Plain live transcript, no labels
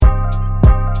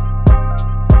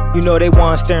You know they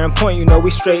want staring point, you know we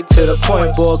straight to the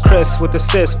point. Boy Chris with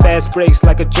assists, fast breaks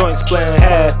like a joint split in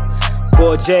half.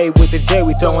 Boy Jay with the J,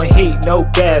 we throwing heat, no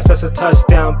gas, that's a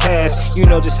touchdown pass. You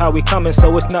know just how we coming,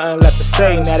 so it's nothing left to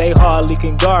say. Now they hardly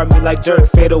can guard me like Dirk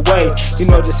fade away. You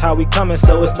know just how we coming,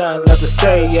 so it's nothing left to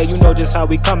say. Yeah, you know just how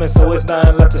we coming, so it's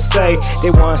nothing left to say.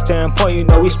 They want staring point, you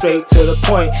know we straight to the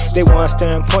point. They want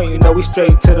staring point, you know we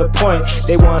straight to the point.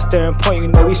 They want staring point, you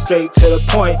know we straight to the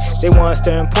point. They want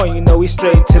staring point, you know we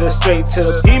straight to the.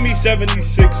 Emi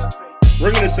 76,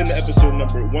 bringing us into episode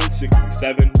number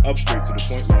 167 of Straight to the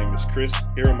Point. My name is Chris.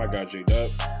 Here with my guy J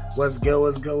Dub. What's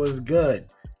good?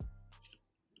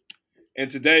 And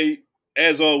today,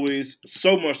 as always,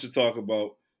 so much to talk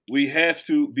about. We have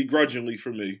to, begrudgingly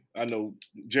for me, I know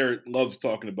Jared loves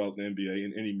talking about the NBA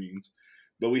in any means,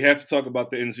 but we have to talk about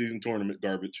the in-season tournament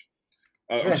garbage.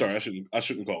 I'm sorry, I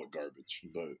shouldn't call it garbage,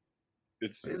 but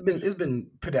it's been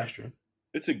pedestrian.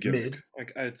 It's a gimmick.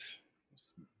 Like it's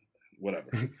whatever.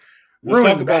 We'll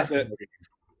talk about that.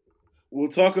 We'll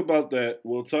talk about that.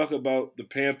 We'll talk about the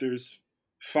Panthers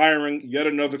firing yet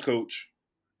another coach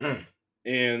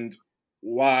and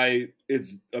why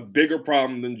it's a bigger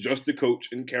problem than just the coach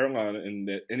in Carolina, and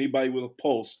that anybody with a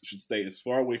pulse should stay as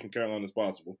far away from Carolina as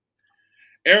possible.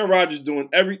 Aaron Rodgers doing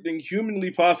everything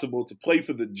humanly possible to play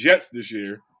for the Jets this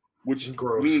year, which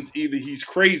means either he's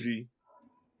crazy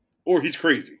or he's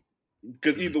crazy.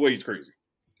 Because either way, he's crazy.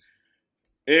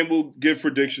 And we'll give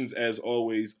predictions, as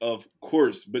always, of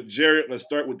course. But, Jared, let's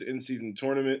start with the in-season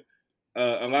tournament.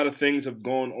 A lot of things have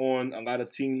gone on. A lot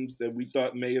of teams that we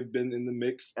thought may have been in the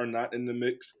mix are not in the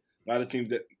mix. A lot of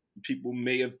teams that people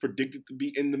may have predicted to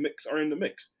be in the mix are in the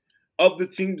mix. Of the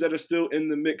teams that are still in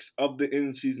the mix of the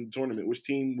in-season tournament, which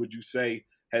team would you say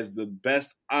has the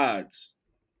best odds,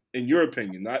 in your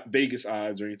opinion, not Vegas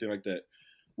odds or anything like that?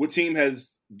 What team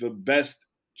has the best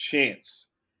chance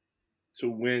to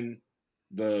win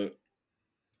the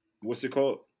what's it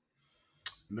called?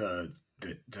 The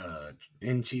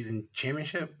in-season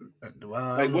championship?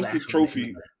 Like what's the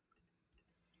trophy?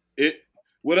 All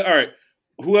right.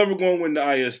 Whoever gonna win the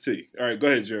IST. All right, go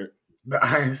ahead, Jared. The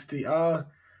IST.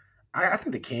 I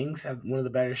think the Kings have one of the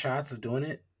better shots of doing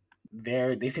it.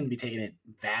 They seem to be taking it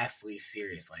vastly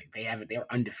serious. Like they're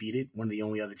undefeated. One of the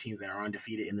only other teams that are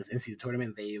undefeated in this in-season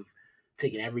tournament. They've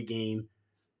taken every game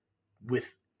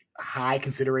with high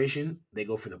consideration. They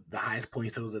go for the highest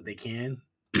points totals that they can.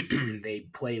 They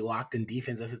play locked in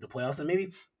defense if it's the playoffs, and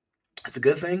maybe it's a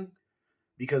good thing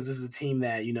because this is a team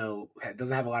that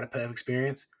doesn't have a lot of playoff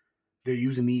experience. They're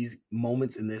using these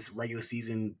moments in this regular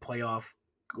season playoff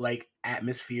like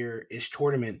atmosphere-ish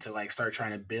tournament to like start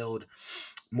trying to build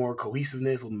more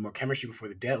cohesiveness, a little more chemistry before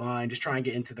the deadline. Just try and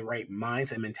get into the right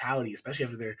mindset and mentality, especially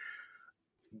after their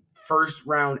first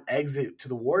round exit to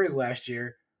the Warriors last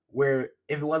year, where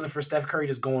if it wasn't for Steph Curry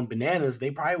just going bananas, they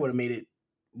probably would have made it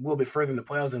a little bit further in the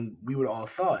playoffs than we would have all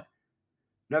thought.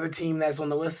 Another team that's on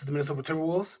the list is the Minnesota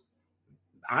Timberwolves.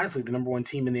 Honestly, the number one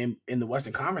team in the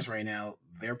Western Conference right now.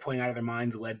 They're playing out of their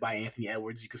minds, led by Anthony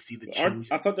Edwards. You can see the change.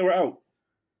 I thought they were out.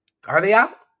 Are they out?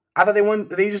 I thought they won.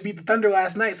 They just beat the Thunder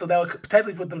last night, so that would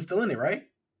potentially put them still in it, right?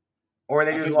 Or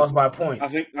they just lost by points. I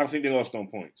think they lost on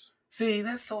points. See,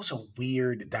 that's such a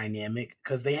weird dynamic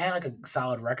because they had like a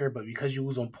solid record, but because you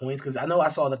lose on points, because I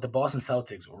saw that the Boston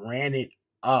Celtics ran it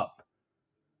up.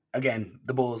 Again,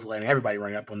 the Bulls letting everybody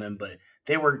run up on them, but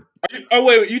they were.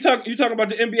 Wait, you talking about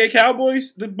the NBA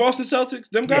Cowboys, the Boston Celtics,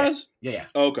 them guys? Yeah.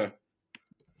 Oh, okay.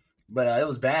 But it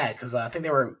was bad because I think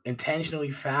they were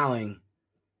intentionally fouling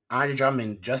Andre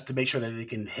Drummond just to make sure that they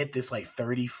can hit this like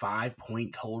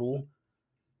 35-point total.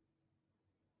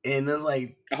 And it's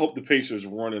like I hope the Pacers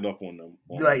run it up on them.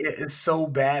 Like it's so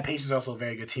bad. Pacers are also a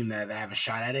very good team that have a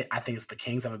shot at it. I think it's the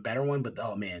Kings have a better one, but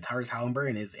Tyrese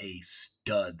Halliburton is a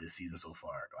stud this season so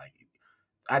far. Like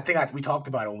I think we talked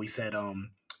about it when we said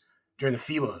during the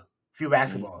FIBA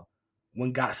basketball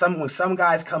when some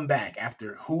guys come back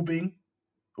after hooping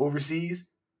overseas,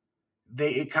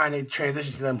 it kind of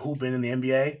transitions to them hooping in the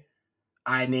NBA.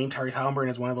 I named Tyrese Halliburton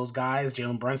as one of those guys.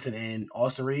 Jalen Brunson and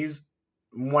Austin Reeves.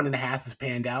 1.5 has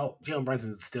panned out. Jalen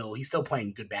Brunson he's still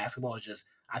playing good basketball. It's just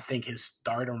I think his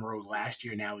stardom rose last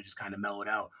year. Now he just kind of mellowed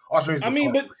out. Austin Reeves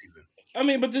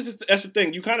that's the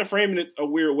thing. You kind of framing it a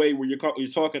weird way where you're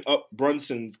talking up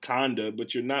Brunson's kinda,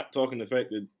 but you're not talking the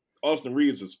fact that Austin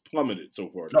Reeves has plummeted so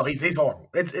far. No, he's horrible.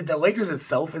 The Lakers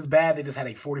itself is bad. They just had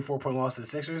a 44-point loss to the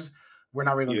Sixers. We're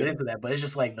not really going to get into that, but it's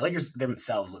just like the Lakers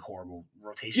themselves look horrible.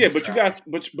 Rotation. Yeah,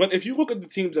 but if you look at the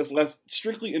teams that's left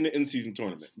strictly in the in-season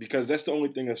tournament, because that's the only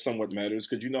thing that somewhat matters.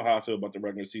 Because you know how I feel about the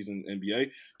regular season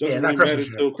NBA, doesn't really matter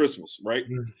until Christmas, right?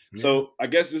 Mm-hmm. So I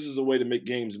guess this is a way to make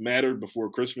games matter before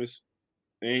Christmas.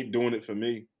 They ain't doing it for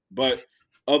me, But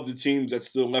of the teams that's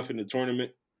still left in the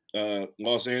tournament,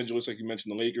 Los Angeles, like you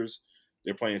mentioned, the Lakers,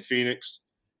 they're playing Phoenix.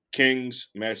 Kings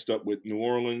matched up with New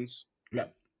Orleans.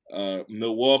 Yep.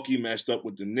 Milwaukee matched up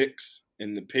with the Knicks.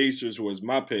 And the Pacers, who was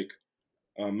my pick,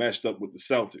 matched up with the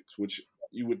Celtics, which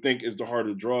you would think is the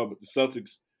harder draw, but the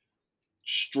Celtics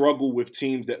struggle with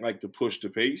teams that like to push the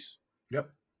pace. Yep.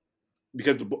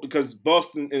 Because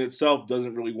Boston in itself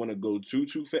doesn't really want to go too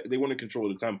fast. They want to control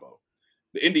the tempo.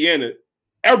 The Indiana,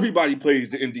 everybody plays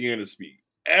the Indiana speed.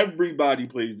 Everybody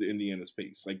plays the Indiana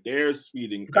pace. Like they're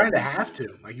speeding. You kind of have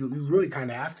to. Like you really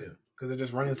kind of have to because they're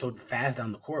just running so fast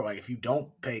down the court. Like if you don't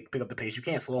pick up the pace, you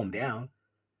can't slow them down.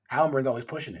 Halliburton's always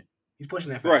pushing it. He's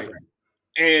pushing that fast. Right.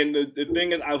 And the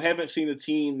thing is, I haven't seen a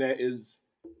team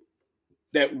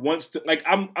that wants to. Like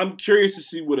I'm curious to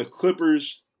see what a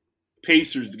Clippers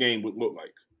Pacers game would look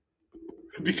like,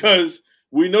 because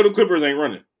we know the Clippers ain't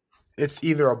running. It's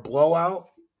either a blowout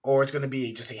or it's going to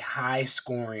be just a high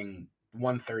scoring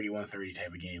 130 type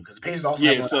of game, because the Pacers also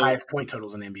have one of the highest point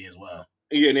totals in the NBA as well.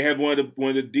 Yeah, and they have one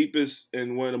of the deepest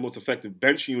and one of the most effective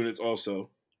bench units also.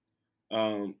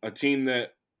 A team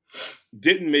that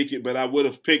didn't make it, but I would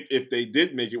have picked if they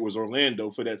did make it, was Orlando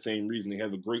for that same reason. They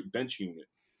have a great bench unit.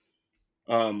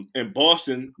 And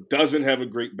Boston doesn't have a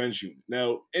great bench unit.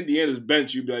 Now, Indiana's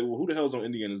bench, you'd be like, well, who the hell's on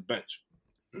Indiana's bench?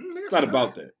 It's not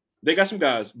about that. They got some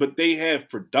guys, but they have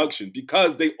production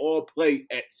because they all play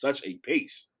at such a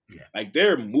pace. Yeah. Like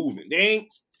they're moving. They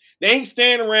ain't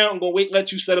standing around and gonna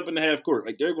let you set up in the half court.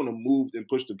 Like they're gonna move and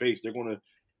push the pace.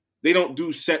 They don't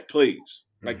do set plays.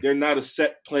 Like they're not a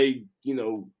set play,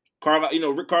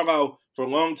 Carlisle, Rick Carlisle for a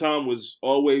long time was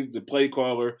always the play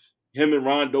caller. Him and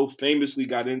Rondo famously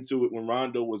got into it when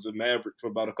Rondo was a Maverick for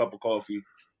about a cup of coffee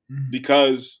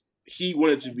because he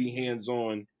wanted to be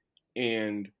hands-on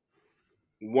and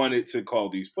wanted to call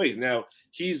these plays. Now,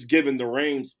 he's given the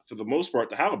reins, for the most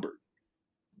part, to Halliburton.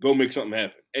 Go make something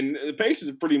happen. And the Pacers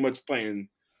are pretty much playing,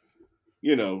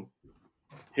 here go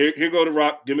the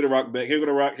rock, give me the rock back, here go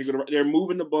the rock, here go the rock. They're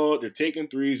moving the ball, they're taking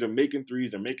threes, they're making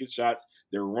shots,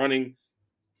 they're running.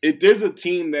 If there's a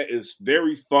team that is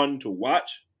very fun to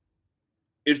watch,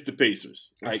 it's the Pacers.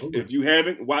 Like, if you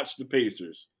haven't watched the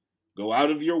Pacers, go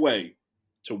out of your way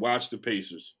to watch the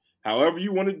Pacers. However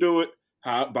you want to do it,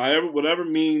 by whatever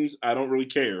means, I don't really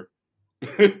care.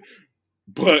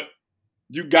 But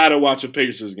you got to watch a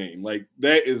Pacers game. Like,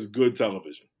 that is good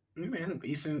television. Man,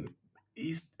 East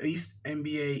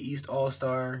NBA East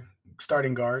All-Star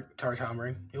starting guard, Tari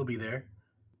Thompson, he'll be there.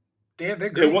 They're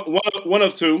great. Yeah, one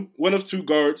of two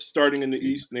guards starting in the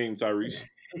East named Tyrese.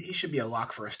 He should be a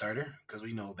lock for a starter because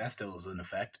we know that still is in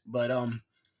effect. But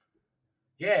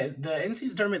yeah, the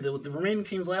NCAA tournament, the remaining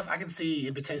teams left, I can see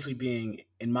it potentially being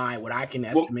what I can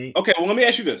estimate. Okay, well, let me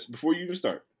ask you this before you even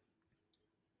start.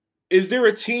 Is there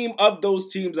a team of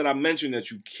those teams that I mentioned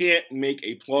that you can't make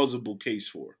a plausible case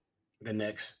for? The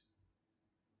Knicks.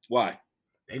 Why?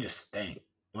 They just stink.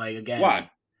 Like, again. Why?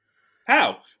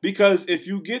 How? Because if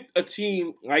you get a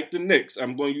team like the Knicks,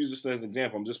 I'm going to use this as an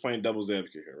example. I'm just playing devil's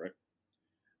advocate here, right?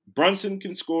 Brunson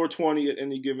can score 20 at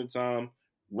any given time.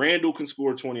 Randall can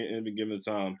score 20 at any given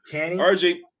time. Can he?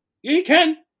 RJ, yeah, he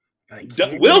can.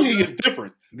 Will he is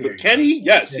different. But can he?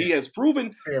 Yes, he has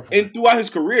proven and throughout his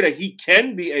career that he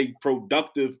can be a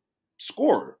productive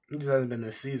scorer. He just hasn't been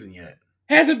this season yet.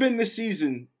 Hasn't been this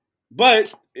season.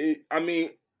 But,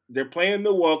 they're playing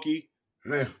Milwaukee.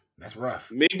 Man, that's rough.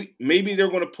 Maybe they're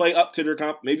going to play up to their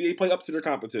maybe they play up to their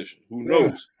competition. Who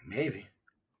knows? Maybe.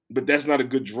 But that's not a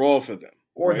good draw for them.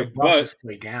 Or the Bucks just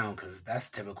play down because that's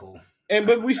typical.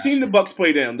 But we've seen the Bucks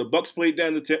play down. The Bucks played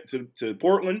down to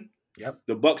Portland. Yep.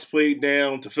 The Bucks played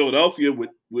down to Philadelphia with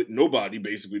nobody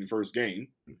basically the first game.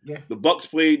 Yeah. The Bucks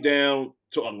played down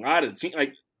to a lot of teams.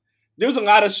 Like there was a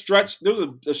lot of stretch. There was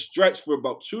a stretch for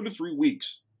about 2 to 3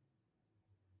 weeks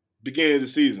beginning of the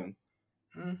season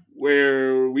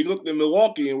where we looked at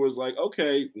Milwaukee and was like,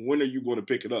 okay, when are you going to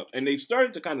pick it up? And they've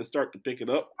started to pick it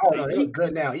up. Oh no, they look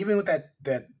good now. Even with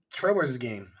that Trailblazers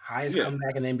game, highest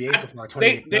comeback in the NBA so far,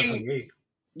 28.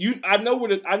 I know where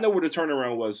the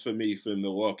turnaround was for me for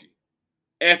Milwaukee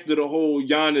after the whole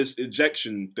Giannis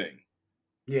ejection thing.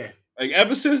 Yeah, like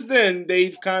ever since then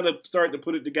they've kind of started to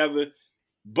put it together.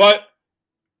 But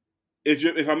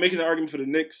if I'm making an argument for the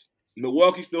Knicks,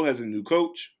 Milwaukee still has a new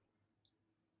coach.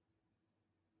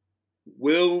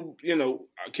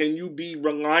 Can you be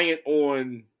reliant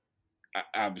on?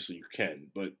 Obviously you can,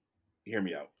 but hear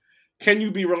me out. Can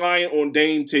you be reliant on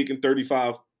Dame taking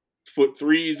 35-foot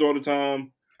threes all the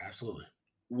time? Absolutely.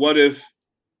 What if,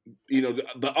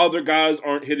 the other guys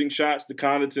aren't hitting shots? The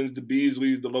Connaughtons, the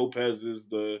Beasleys, the Lopez's,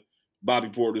 the Bobby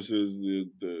Portis's, the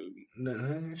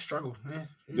struggle.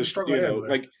 The struggle.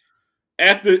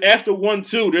 after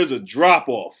 1-2, there's a drop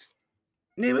off.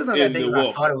 It was not that big as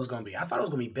I thought it was going to be. I thought it was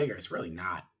going to be bigger. It's really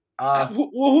not.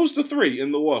 Who's the 3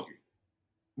 in Milwaukee?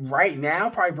 Right now,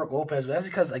 probably Brook Lopez, but that's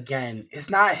because again, it's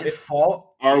not his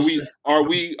fault. Are we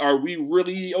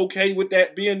really okay with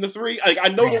that being the 3? Like I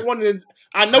know the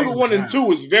 1 and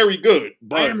 2 is very good,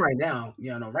 but I am right now.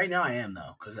 Right now I am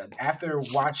though, because after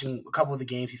watching a couple of the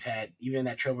games he's had, even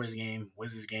that Trailblazers game,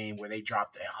 Wizards game, where they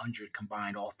dropped 100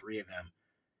 combined, all 3 of them,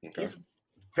 he's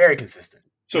very consistent.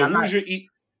 So who's your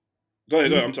Go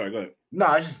ahead. I'm sorry. Go ahead.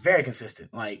 No, it's just very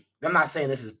consistent. Like I'm not saying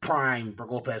this is prime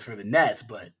Brook Lopez for the Nets,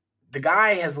 but the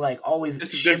guy has like always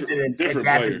shifted and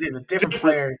adapted. He's a different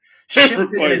player. Shifted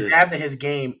and adapted his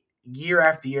game year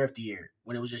after year after year.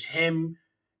 When it was just him,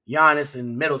 Giannis,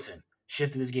 and Middleton,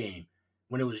 shifted his game.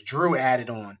 When it was Drew added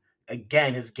on,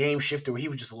 again, his game shifted where he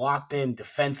was just locked in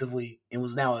defensively and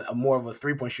was now more of a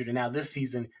 3-point shooter. Now this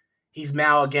season, he's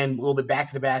now again a little bit back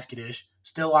to the basket-ish,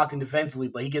 still locked in defensively,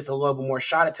 but he gets a little bit more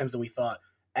shot attempts than we thought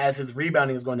as his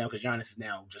rebounding is going down because Giannis is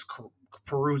now just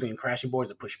perusing and crashing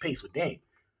boards at push pace with Dame.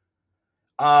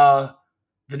 The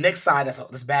Knicks side, that's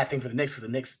a bad thing for the Knicks because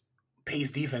the Knicks'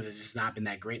 pace defense has just not been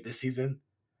that great this season.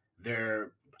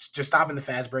 They're just stopping the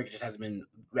fast break. It just hasn't been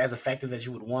as effective as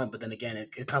you would want. But then again,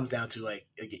 it comes down to like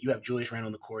you have Julius Randle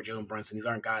on the court, Jalen Brunson. These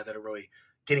aren't guys that are really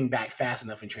getting back fast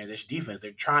enough in transition defense.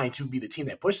 They're trying to be the team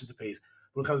that pushes the pace.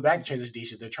 When it comes back to transition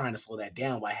defense, they're trying to slow that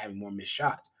down by having more missed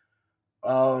shots.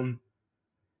 Adrian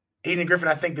Griffin,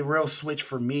 I think the real switch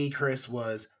for me, Chris,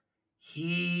 was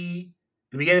the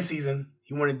beginning of the season,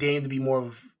 he wanted Dame to be more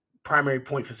of a primary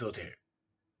point facilitator.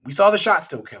 We saw the shots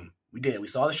still come. We did. We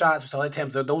saw the shots. We saw the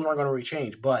attempts. Those weren't going to really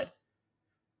change. But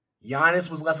Giannis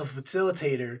was less of a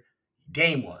facilitator.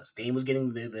 Dame was. Dame was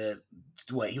getting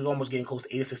he was almost getting close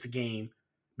to 8 assists a game.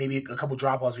 Maybe a couple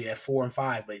drop-offs. We had 4 and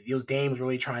 5. But Dame was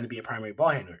really trying to be a primary ball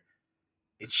handler.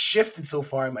 It shifted so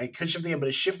far. It could shift again, but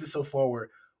it shifted so far where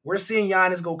we're seeing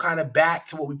Giannis go kind of back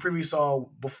to what we previously saw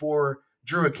before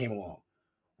Drew came along,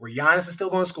 where Giannis is still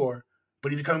going to score,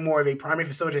 but he's becoming more of a primary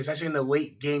facilitator, especially in the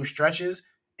late game stretches.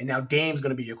 And now Dame's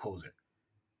going to be your closer.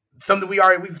 Something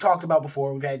we've talked about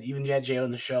before. We've had Jay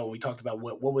on the show. We talked about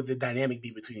what would the dynamic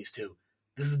be between these two.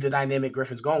 This is the dynamic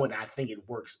Griffin's going with. And I think it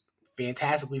works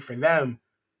fantastically for them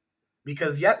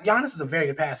because Giannis is a very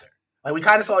good passer. Like we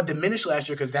kind of saw it diminish last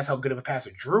year because that's how good of a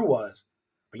passer Drew was.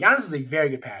 But Giannis is a very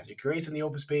good passer. He creates in the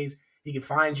open space. He can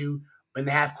find you in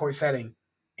the half-court setting.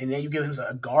 And then you give him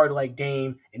a guard like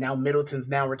Dame, and now Middleton's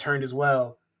now returned as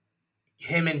well.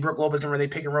 Him and Brook Lopez, when they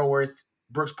pick and roll where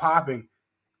Brook's popping,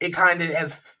 it kind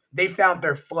of they found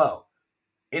their flow.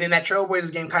 And in that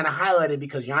Trailblazers game kind of highlighted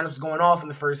because Giannis was going off in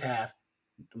the first half,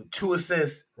 2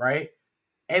 assists, right?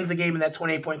 Ends the game in that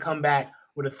 28-point comeback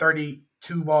with a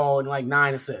 32 ball and like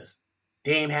 9 assists.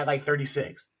 Dame had like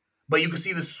 36. But you can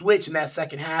see the switch in that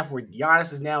second half where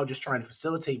Giannis is now just trying to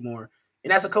facilitate more.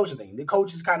 And that's a coaching thing. The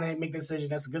coaches kind of make the decision.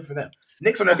 That's good for them.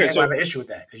 Knicks are not going to have an issue with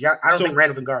that because I don't think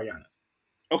Randle can guard Giannis.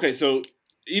 Okay, so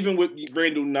even with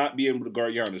Randle not being able to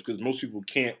guard Giannis, because most people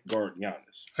can't guard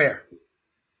Giannis. Fair.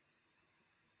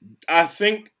 I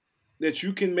think that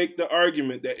you can make the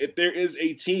argument that if there is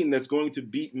a team that's going to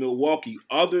beat Milwaukee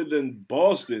other than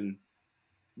Boston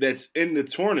that's in the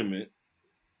tournament,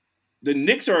 the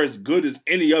Knicks are as good as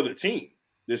any other team.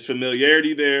 There's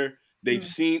familiarity there.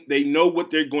 They know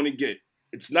what they're going to get.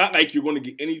 It's not like you're going to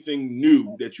get anything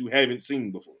new that you haven't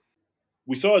seen before.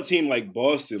 We saw a team like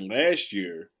Boston last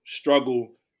year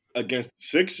struggle against the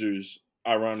Sixers,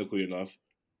 ironically enough,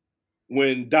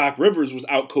 when Doc Rivers was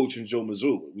out coaching Joe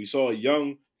Mazzulla. We saw a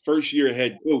young first-year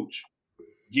head coach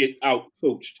get out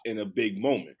coached in a big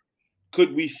moment.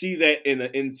 Could we see that in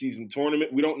an in-season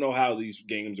tournament? We don't know how these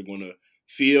games are going to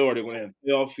feel, or they're going to have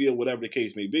playoff feel, whatever the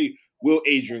case may be. Will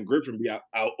Adrian Griffin be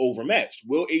out overmatched?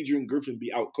 Will Adrian Griffin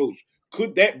be out coached?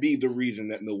 Could that be the reason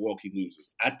that Milwaukee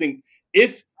loses? I think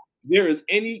if there is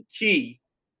any key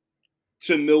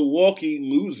to Milwaukee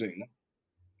losing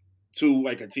to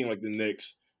like a team like the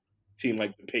Knicks, team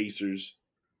like the Pacers,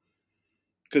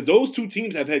 because those two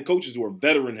teams have head coaches who are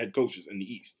veteran head coaches in the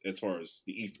East, as far as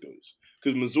the East goes.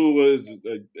 Because Mazzulla is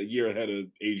a year ahead of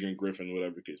Adrian Griffin,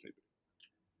 whatever the case may be.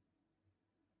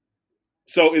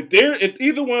 So if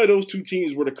either one of those two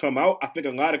teams were to come out, I think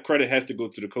a lot of credit has to go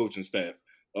to the coaching staff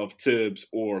of Tibbs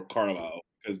or Carlisle,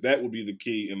 because that would be the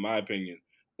key, in my opinion,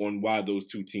 on why those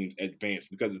two teams advance.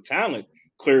 Because the talent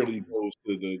clearly goes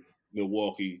to the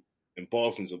Milwaukee and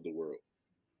Bostons of the world.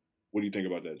 What do you think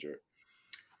about that, Jared?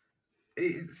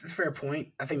 It's a fair point.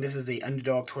 I think this is the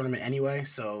underdog tournament anyway,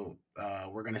 so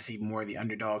we're going to see more of the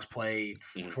underdogs play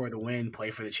for the win,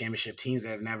 play for the championship. Teams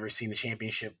that have never seen the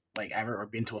championship like ever or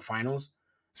been to a finals.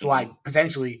 So I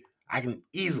can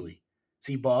easily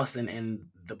see Boston and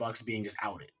the Bucks being just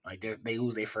outed. Like they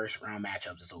lose their first round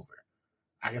matchups, it's over.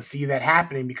 I can see that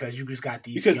happening because you just got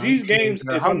these young these games, teams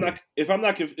that are hungry. if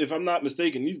I'm not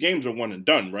mistaken, these games are one and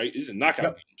done, right? These are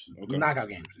knockout games. Okay. Knockout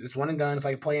games. It's one and done. It's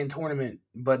like a play-in tournament,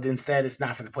 but instead it's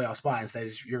not for the playoff spot. Instead,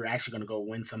 you're actually going to go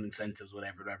win some incentives,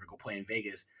 whatever. Go play in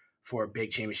Vegas for a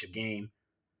big championship game.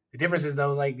 The difference is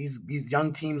though, like these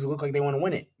young teams look like they want to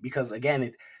win it because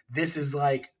again, this is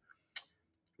like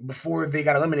before they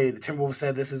got eliminated. The Timberwolves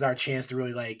said this is our chance to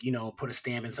really put a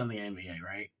stamp in something in the NBA,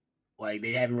 right? Like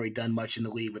they haven't really done much in the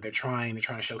league, but they're trying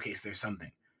to showcase there's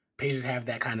something. Pacers have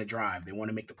that kind of drive. They want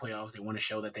to make the playoffs. They want to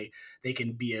show that they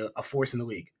can be a force in the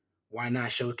league. Why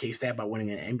not showcase that by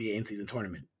winning an NBA in-season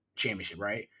tournament championship,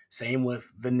 right? Same with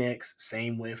the Knicks.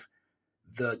 Same with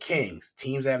the Kings.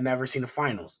 Teams that have never seen the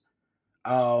finals.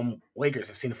 Lakers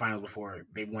have seen the finals before.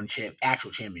 They've won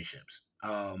actual championships.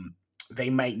 They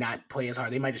might not play as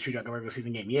hard. They might just treat it like a regular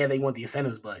season game. Yeah, they want the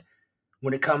incentives, but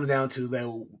when it comes down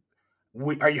to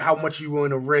how much are you willing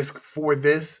to risk for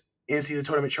this in-season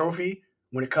tournament trophy?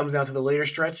 When it comes down to the later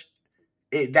stretch,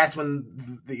 that's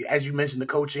when, as you mentioned, the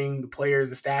coaching, the players,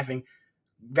 the staffing,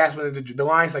 that's when the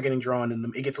lines are getting drawn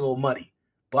and it gets a little muddy.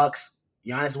 Bucks,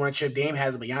 Giannis want to chip. Dame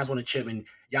has it, but Giannis want to chip, and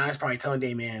Giannis probably telling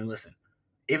Dame, man, listen,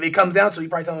 if it comes down to it, he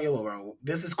probably telling me, yo, bro,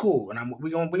 this is cool, and we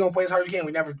gonna play as hard as we can.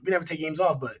 We never take games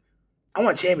off, but I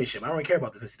want a championship. I don't really care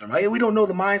about this. We don't know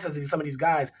the mindsets of some of these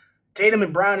guys. Tatum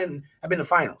and Brown have been to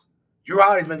finals. Drew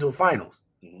Holiday's been to a finals.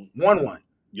 1-1.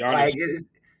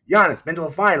 Giannis been to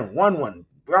a final. 1-1.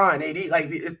 Bron, AD,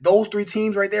 those three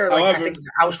teams right there, I think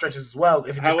the outstretches as well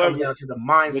if it just comes down to the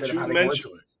mindset of how they go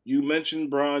into it. You mentioned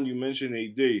Bron, you mentioned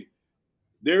AD.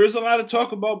 There is a lot of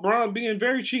talk about Bron being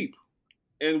very cheap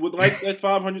and would like that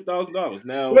 $500,000.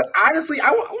 Now, but honestly,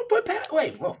 I would put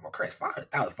Chris,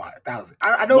 $500,000.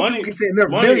 I know people keep saying they're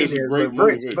millionaires,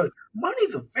 rich, but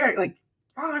money's a very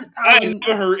 $500,000. I ain't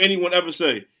never heard anyone ever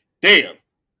say, "Damn,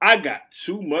 I got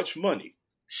too much money."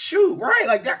 Shoot, right?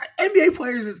 Like NBA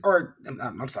players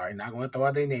I'm sorry, not going to throw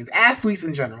out their names. Athletes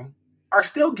in general are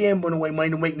still gambling away money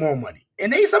to make more money,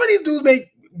 and some of these dudes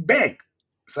make bank.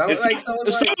 Some of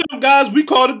them guys we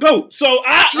call the GOAT. So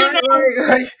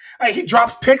he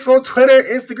drops pics on Twitter,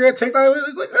 Instagram, TikTok.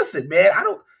 Listen, man, I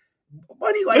don't.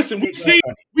 What do you like? Listen,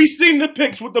 we seen the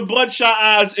pics with the bloodshot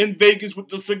eyes in Vegas with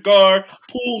the cigar,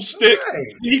 pool stick. Right.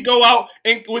 He go out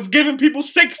and was giving people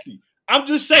 60. I'm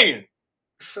just saying.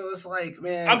 So it's like,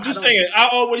 man. I'm just saying. I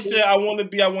always say I want to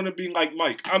be like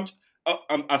Mike.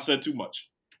 I said too much.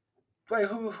 Like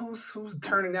who's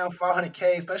turning down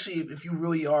 $500K, especially if you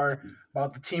really are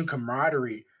about the team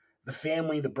camaraderie, the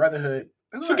family, the brotherhood.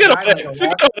 Forget about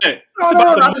that. No,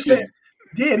 I'm just saying.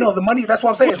 Yeah, no, the money. That's what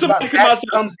I'm saying. It's about that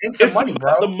comes into money,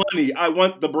 bro. The money. I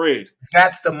want the bread.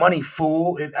 That's the money,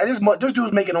 fool. There's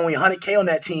dudes making only $100K on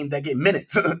that team that get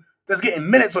minutes. That's getting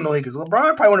minutes on the Lakers.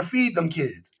 LeBron probably want to feed them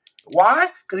kids. Why?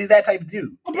 Because he's that type of dude.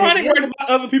 LeBron ain't worried about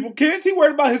other people's kids. He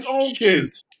worried about his own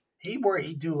kids. He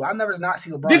do. I've never not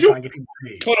seen LeBron trying to get people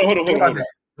paid. Hold on.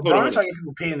 LeBron trying to get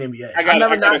people paid in the NBA. I've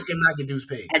never not seen him not get dudes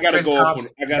paid. I gotta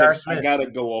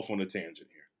go off on a tangent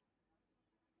here.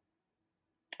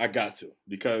 I got to,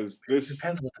 because this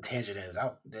depends what the tangent is.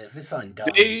 If it's something dumb,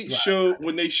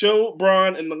 when they showed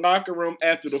Bron in the locker room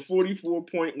after the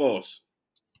 44-point loss,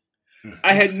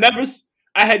 I had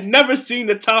never seen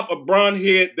the top of Bron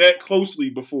head that closely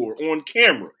before on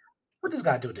camera. What does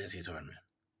God do with this tournament?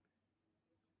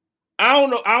 I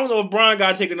don't know if Bron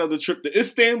got to take another trip to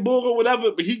Istanbul or whatever,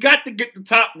 but he got to get the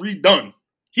top redone.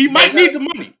 He might need the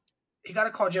money. He got to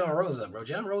call Jalen Rose up, bro.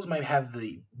 Jalen Rose might have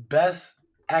the best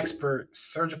expert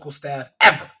surgical staff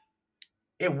ever.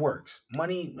 It works.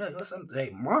 Money. Listen,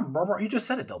 hey, Bron, you just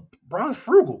said it though. Bron's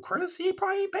frugal, Chris. He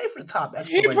probably ain't pay for the top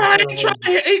expert.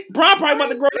 Bron probably about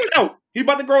to grow it out. He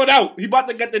about to grow it out. He about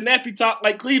to get the nappy top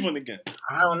like Cleveland again.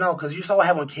 I don't know, because you saw what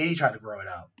happened when Katie tried to grow it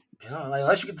out.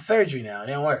 Unless you get the surgery now, it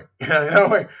didn't work. It don't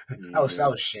work. That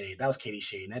was shade. That was Katie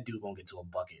shade. And that dude gonna get to a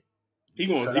bucket. He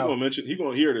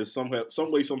gonna hear this some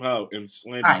way somehow and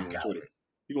slander you on Twitter.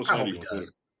 He gonna slander you on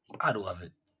Twitter. I'd love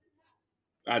it.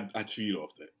 I'd feed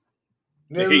off that.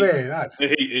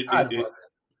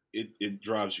 It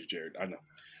drives you, Jared. I know.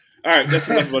 All right, that's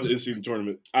enough about the in-season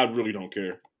tournament. I really don't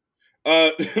care.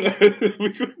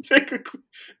 We could take a.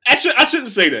 I shouldn't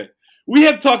say that. We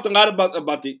have talked a lot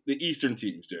about the Eastern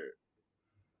teams, Jared.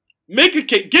 Make a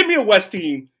case. Give me a West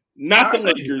team, not the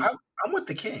Lakers. I'm with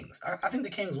the Kings. I think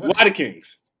the Kings win. Why the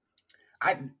Kings?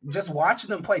 I just watching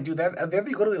them play, dude. They're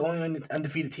literally the only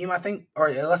undefeated team, I think, or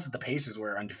unless the Pacers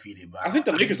were undefeated. But I think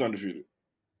the Lakers are undefeated.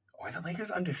 Are the Lakers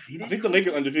undefeated? I think the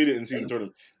Lakers undefeated in season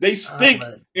tournament. They stink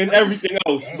in everything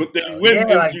else, but they win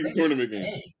the season tournament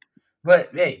game. But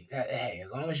hey,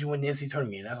 as long as you win the NCAA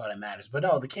tournament game, that's all that matters. But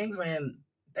no, the Kings, man,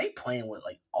 they playing with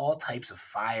like all types of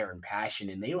fire and passion,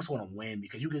 and they just want to win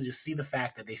because you can just see the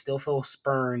fact that they still feel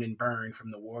spurned and burned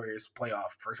from the Warriors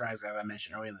playoff first round, as I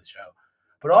mentioned earlier in the show.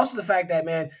 But also the fact that,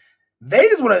 man, they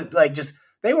just want to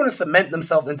they want to cement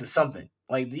themselves into something.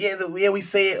 Like we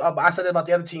say it. I said it about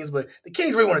the other teams, but the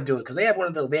Kings really want to do it because they had one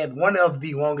of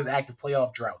the longest active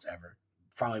playoff droughts ever.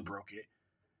 Finally broke it.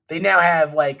 They now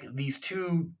have like these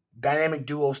two dynamic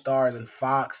duo stars in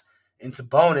Fox and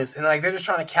Sabonis, and like they're just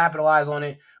trying to capitalize on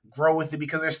it, grow with it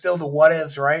because they're still the what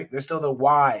ifs, right? They're still the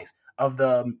whys of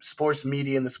the sports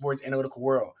media and the sports analytical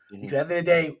world. Mm-hmm. Because at the end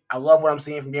of the day, I love what I'm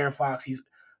seeing from De'Aaron Fox. He's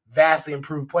vastly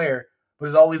improved player, but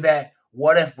there's always that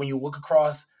what if when you look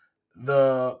across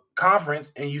the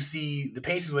conference and you see the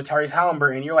Pacers with Tyrese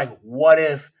Halliburton, you're like, what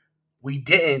if we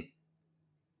didn't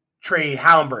trade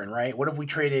Halliburton, right? What if we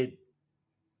traded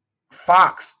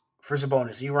Fox for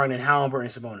Sabonis? You run in Halliburton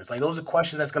and Sabonis. Like those are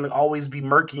questions that's going to always be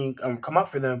murky and come up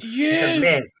for them. Yeah. Because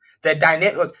man, that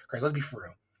dynamic. Look, Chris, let's be for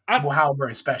real.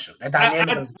 Halliburton special. That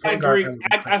dynamic of I agree.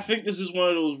 I think this is one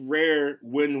of those rare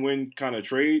win-win kind of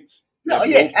trades. No,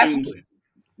 yeah, absolutely.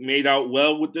 Made out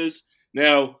well with this.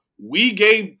 Now we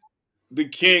gave the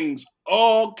Kings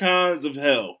all kinds of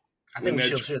hell. I think we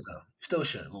still should though. Still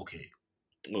should. Okay.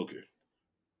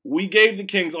 We gave the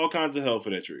Kings all kinds of hell for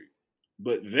that trade.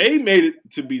 But they made it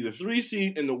to be the 3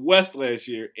 seed in the West last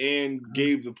year and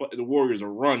gave the Warriors a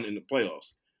run in the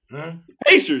playoffs. The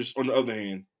Pacers, on the other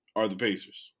hand, are the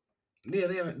Pacers. Yeah,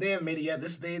 they haven't made it yet.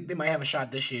 They might have a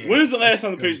shot this year. When is the last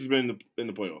time the Pacers been in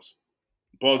the playoffs?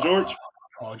 Paul George?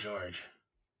 Paul George.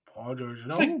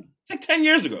 No, it's like 10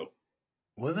 years ago.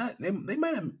 Was that they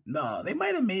might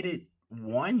have made it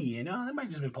 1 year. No, that might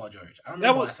have just been Paul George. I don't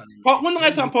know when the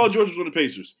last time Paul George was with the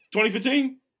Pacers?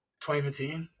 2015?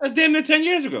 2015. That's damn near 10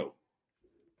 years ago.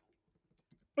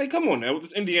 Like, come on now with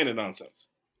this Indiana nonsense.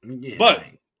 Yeah,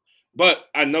 but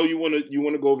I know you want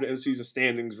to go over the in-season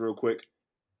standings real quick.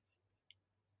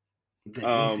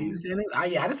 The in-season standings? I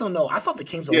just don't know. I thought the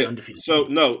Kings were undefeated. So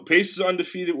no, Pacers are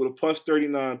undefeated with a plus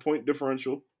 39 point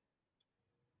differential.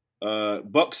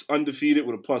 Bucks undefeated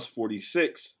with a plus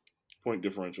 46 point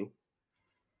differential.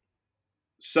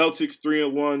 Celtics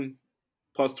 3-1.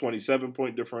 Plus 27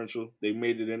 point differential. They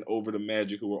made it in over the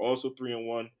Magic, who were also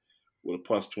 3-1 with a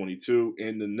plus 22,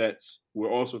 and the Nets were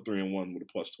also 3-1 with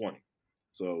a plus 20.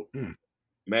 So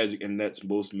Magic and Nets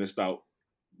both missed out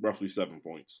roughly 7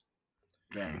 points.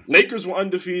 Dang. Lakers were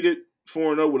undefeated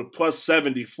 4-0 with a plus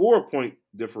 74 point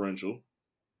differential.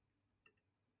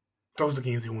 Those are the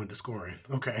games they wanted to score in.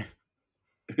 Okay.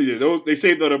 Yeah, they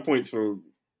saved other points for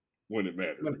when it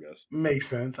mattered, I guess. Makes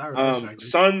sense. I respect it.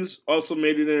 Suns also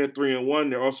made it in at 3-1.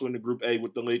 They're also in the Group A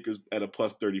with the Lakers at a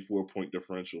plus 34 point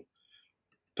differential.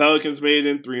 Pelicans made it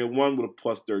in 3-1 with a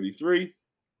plus 33.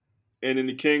 And then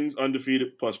the Kings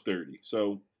undefeated plus 30.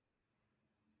 So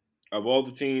of all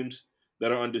the teams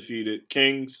that are undefeated,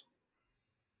 Kings,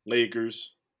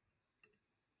 Lakers,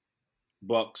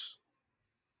 Bucks,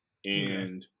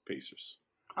 and Pacers.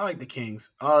 I like the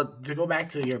Kings. To go back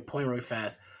to your point really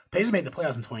fast, Pacers made the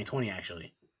playoffs in 2020,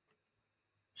 actually.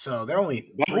 So they're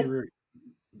only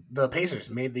the Pacers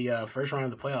made the first round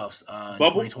of the playoffs in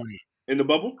 2020. In the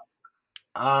bubble?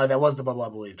 That was the bubble, I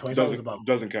believe. 2020 was the bubble.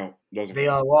 Doesn't count. They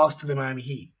lost to the Miami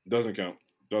Heat. Doesn't count.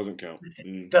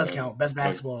 It does count. Best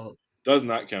basketball. Does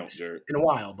not count, Derek. In a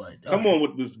while, but come on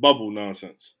with this bubble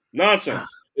nonsense.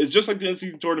 It's just like the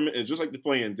in-season tournament. It's just like the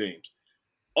play-in games.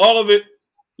 All of it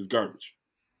is garbage.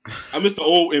 I miss the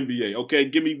old NBA. Okay,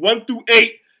 give me 1 through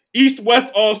 8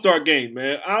 East-West All-Star game,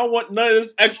 man. I don't want none of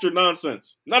this extra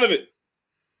nonsense. None of it.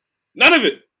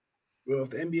 Well, if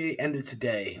the NBA ended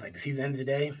today, like the season ended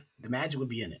today, the Magic would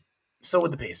be in it. So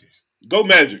would the Pacers. Go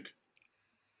Magic.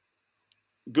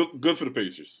 Good for the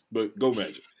Pacers, but go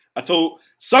Magic. I told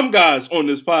some guys on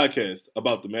this podcast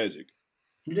about the Magic.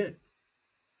 You did.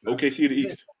 OKC of the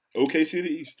East. OKC of the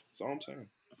East. That's all I'm saying.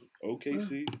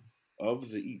 OKC of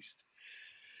the East.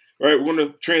 All right, we're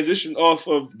going to transition off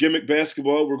of gimmick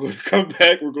basketball. We're going to come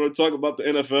back. We're going to talk about the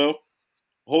NFL. A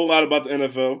whole lot about the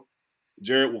NFL.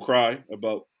 Jared will cry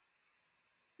about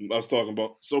us talking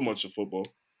about so much of football.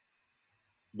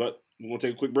 But we're going to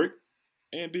take a quick break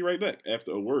and be right back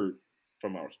after a word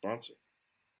from our sponsor.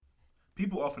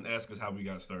 People often ask us how we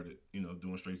got started,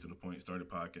 doing straight to the point, started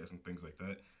podcasts and things like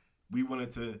that. We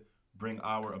wanted to bring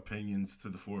our opinions to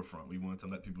the forefront. We wanted to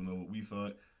let people know what we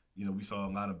thought. We saw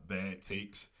a lot of bad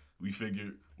takes. We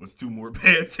figured what's 2 more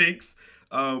bad takes.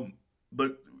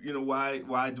 But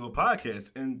why do a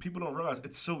podcast? And people don't realize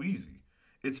it's so easy.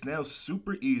 It's now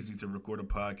super easy to record a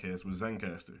podcast with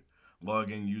Zencastr.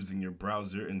 Log in using your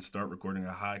browser and start recording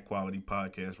a high-quality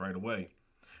podcast right away.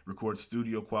 Record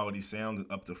studio-quality sound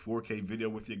and up to 4K video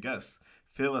with your guests.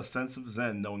 Feel a sense of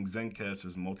zen knowing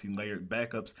Zencaster's multi-layered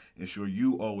backups ensure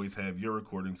you always have your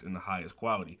recordings in the highest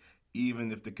quality,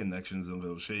 even if the connection is a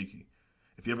little shaky.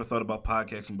 If you ever thought about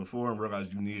podcasting before and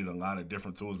realized you needed a lot of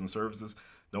different tools and services,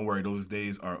 don't worry, those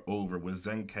days are over. With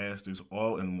Zencaster's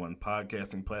all-in-one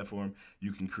podcasting platform,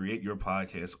 you can create your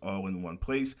podcast all in one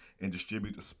place and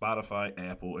distribute to Spotify,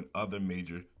 Apple, and other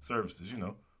major services,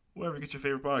 wherever you get your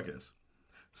favorite podcasts.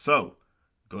 So,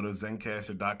 go to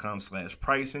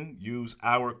Zencastr.com/pricing, use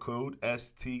our code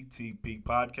STTP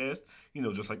podcast,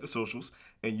 just like the socials,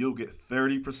 and you'll get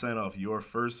 30% off your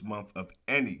first month of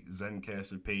any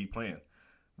Zencastr paid plan.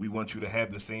 We want you to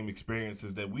have the same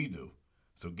experiences that we do.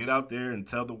 So get out there and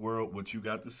tell the world what you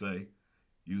got to say.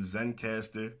 Use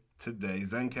Zencastr today,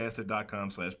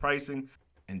 Zencastr.com/pricing,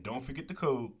 and don't forget the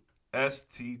code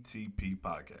STTP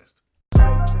podcast.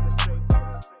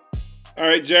 All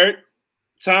right, Jared.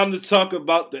 Time to talk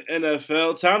about the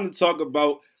NFL. Time to talk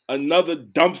about another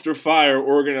dumpster fire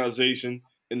organization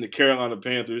in the Carolina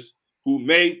Panthers, who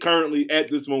may currently, at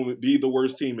this moment, be the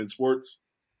worst team in sports.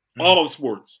 All of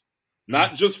sports.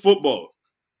 Not just football.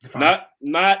 Not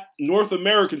North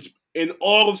American. In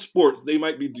all of sports, they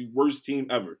might be the worst team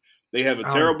ever. They have a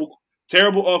terrible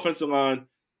offensive line.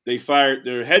 They fired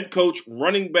their head coach,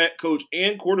 running back coach,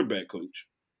 and quarterback coach.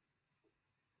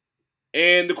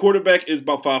 And the quarterback is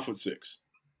about 5'6".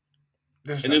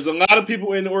 And there's a lot of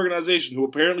people in the organization who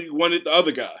apparently wanted the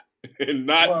other guy and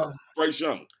not Bryce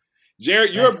Young.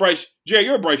 Jared, you're a Bryce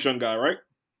Young guy, right?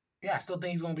 Yeah, I still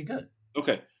think he's going to be good.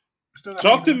 Okay.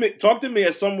 Talk to me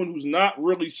as someone who's not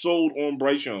really sold on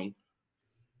Bryce Young,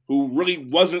 who really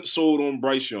wasn't sold on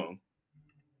Bryce Young.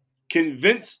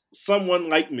 Convince someone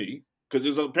like me, because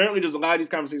there's a lot of these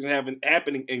conversations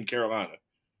happening in Carolina.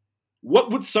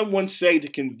 What would someone say to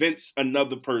convince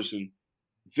another person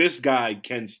this guy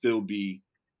can still be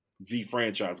the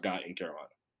franchise guy in Carolina?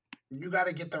 You got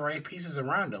to get the right pieces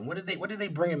around him. What did they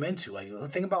bring him into?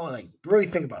 Think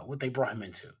about what they brought him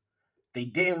into. They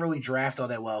didn't really draft all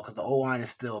that well because the O-line is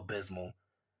still abysmal.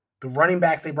 The running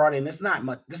backs they brought in, it's not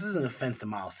much. This is an offense to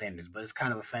Miles Sanders, but it's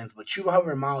kind of offense. But Chuba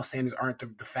Hubbard and Miles Sanders aren't the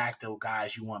de facto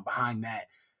guys you want behind that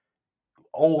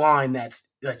O-line that's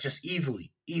just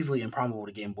easily improbable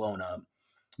to getting blown up.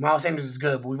 Miles Sanders is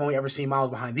good, but we've only ever seen Miles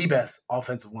behind the best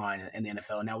offensive line in the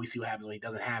NFL. Now we see what happens when he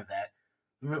doesn't have that.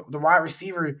 The wide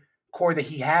receiver core that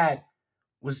he had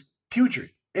was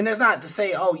putrid. And that's not to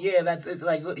say, it's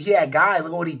like he had guys,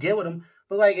 look at what he did with them.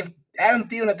 But like if Adam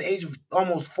Thielen at the age of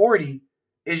almost 40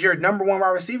 is your number one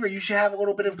wide receiver, you should have a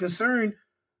little bit of concern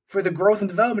for the growth and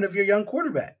development of your young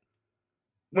quarterback.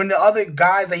 When the other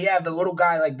guys that you have, the little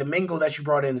guy like Domingo that you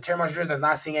brought in, the Terry Marshall that's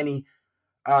not seeing any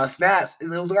snaps,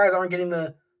 those guys aren't getting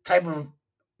the type of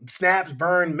snaps,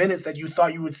 burn, minutes that you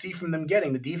thought you would see from them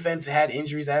getting. The defense had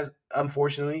injuries,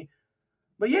 unfortunately.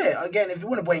 But yeah, again, if you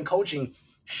want to blame coaching,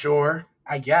 sure,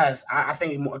 I guess. I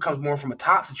think it comes more from a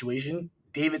top situation.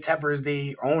 David Tepper is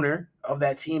the owner of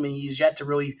that team, and he's yet to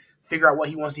really figure out what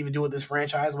he wants to even do with this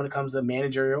franchise when it comes to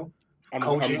managerial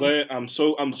coaching. I'm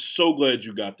so glad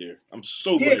you got there. I'm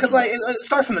so glad. Yeah, because it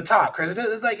starts from the top, Chris.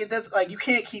 It's like you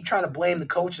can't keep trying to blame the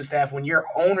coaching staff when your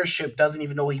ownership doesn't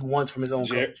even know what he wants from his own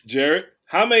coach. Jared,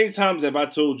 how many times have I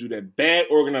told you that bad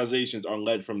organizations are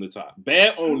led from the top?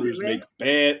 Bad owners make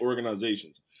bad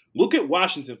organizations. Look at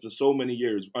Washington for so many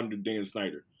years under Dan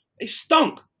Snyder. They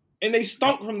stunk. And they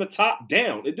stunk from the top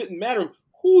down. It didn't matter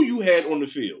who you had on the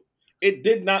field. It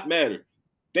did not matter.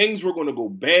 Things were going to go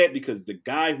bad because the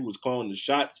guy who was calling the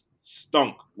shots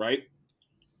stunk, right?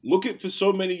 Look at for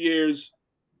so many years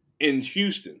in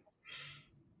Houston.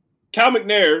 Cal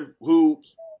McNair, who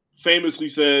famously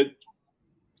said,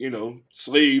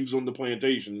 slaves on the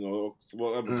plantation, or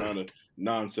whatever kind of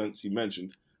nonsense he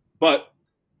mentioned. But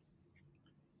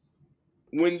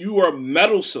when you are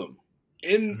meddlesome,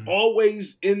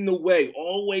 always in the way,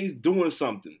 always doing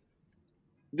something,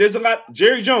 there's a lot.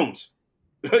 Jerry Jones,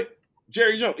 you know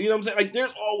what I'm saying? Like,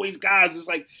 there's always guys. It's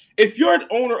like, if you're an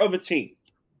owner of a team,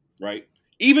 right?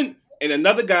 And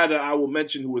another guy that I will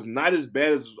mention who is not as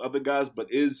bad as other guys,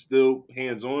 but is still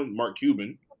hands-on, Mark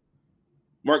Cuban.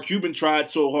 Mark Cuban tried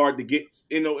so hard to get,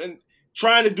 and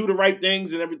trying to do the right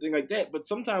things and everything like that. But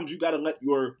sometimes you got to let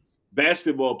your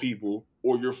basketball people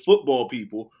or your football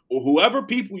people or whoever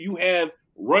people you have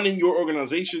running your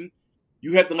organization,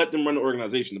 you have to let them run the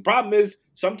organization. The problem is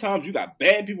sometimes you got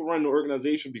bad people running the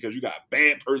organization because you got a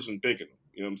bad person picking them.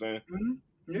 You know what I'm saying?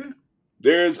 Mm-hmm. Yeah.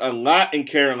 There's a lot in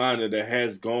Carolina that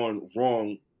has gone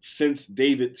wrong since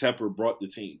David Tepper brought the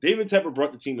team. David Tepper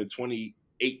brought the team in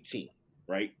 2018,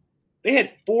 right? They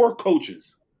had 4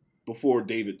 coaches before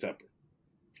David Tepper.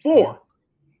 4.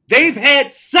 They've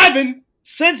had 7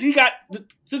 since he brought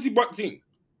the team.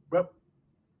 Yep.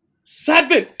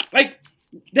 7. Like,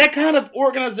 that kind of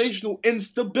organizational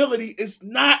instability is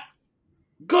not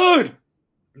good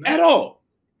at all.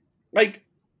 Like,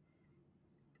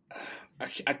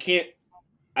 I can't.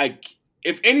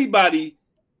 If anybody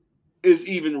is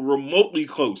even remotely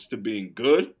close to being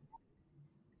good,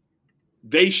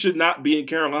 they should not be in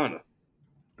Carolina.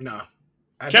 No.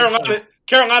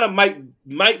 Carolina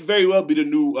might very well be the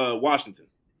new Washington.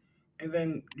 And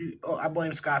then I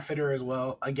blame Scott Fitter as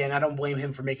well. Again, I don't blame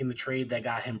him for making the trade that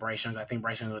got him Bryce Young. I think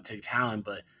Bryce Young will take talent,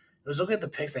 but let's look at the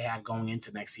picks they have going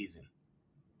into next season.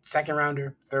 2nd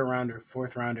rounder, 3rd rounder,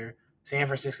 4th rounder, San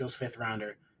Francisco's 5th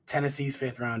rounder, Tennessee's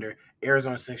 5th rounder,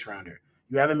 Arizona's 6th rounder.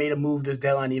 You haven't made a move this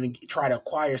deadline to even try to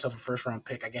acquire yourself a 1st-round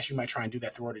pick. I guess you might try and do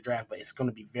that through the draft, but it's going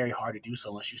to be very hard to do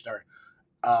so unless you start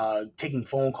taking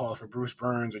phone calls for Bruce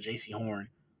Burns or J.C. Horn,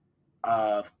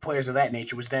 players of that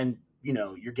nature, which then,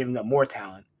 you're giving up more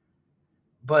talent.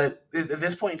 But at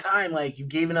this point in time, like, you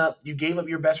gave up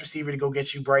your best receiver to go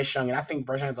get you Bryce Young, and I think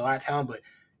Bryce Young has a lot of talent, but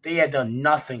they had done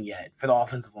nothing yet for the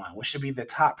offensive line, which should be the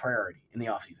top priority in the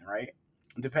offseason, right?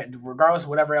 Regardless of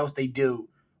whatever else they do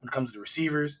when it comes to the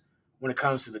receivers, when it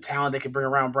comes to the talent they can bring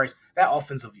around Bryce, that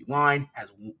offensive line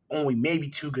has only maybe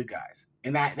 2 good guys.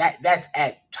 And that's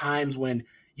at times when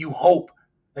you hope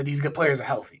that these good players are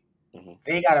healthy. Mm-hmm.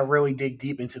 They got to really dig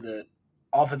deep into the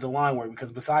offensive line work,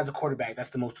 because besides the quarterback,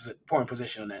 that's the most important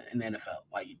position in the NFL.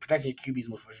 Like, protecting your QB is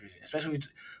the most important position, especially when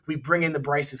we bring in the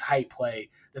Bryce's height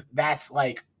play. That's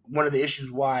like one of the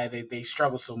issues why they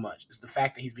struggle so much, is the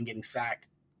fact that he's been getting sacked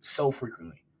so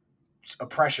frequently. A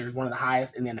pressure is one of the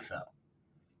highest in the NFL.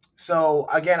 So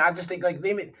again, I just think, like,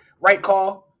 they made right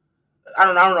call. I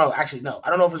don't know. Actually, no. I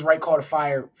don't know if it's right call to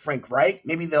fire Frank Reich.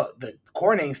 Maybe the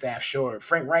coordinating staff, sure.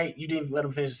 Frank Reich, you didn't let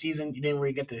him finish the season. You didn't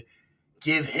really get to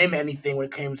give him anything when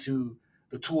it came to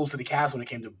the tools to the cast, when it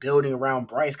came to building around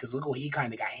Bryce, because look what he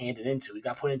kind of got handed into. He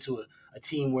got put into a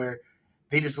team where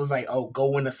they just was like, oh, go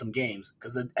win us some games.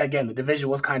 Because, again, the division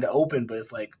was kind of open, but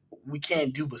it's like, we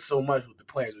can't do but so much with the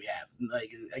players we have. Like,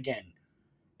 again,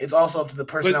 it's also up to the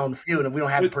personnel in the field, and we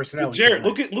don't have the personnel. But Jared,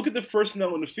 look at the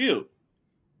personnel in the field.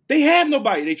 They have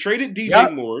nobody. They traded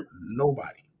DJ Moore.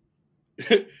 Nobody.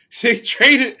 They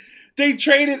traded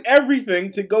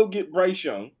everything to go get Bryce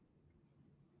Young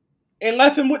and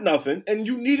left him with nothing. And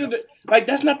you needed it. Like,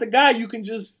 that's not the guy you can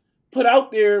just put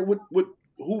out there with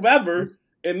whomever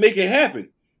and make it happen.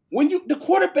 The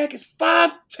quarterback is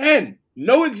 5'10",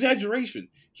 no exaggeration.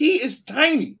 He is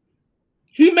tiny.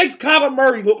 He makes Kyler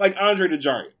Murray look like Andre the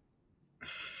Giant.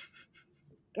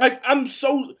 Like,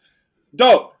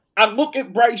 dog. I look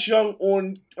at Bryce Young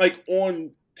on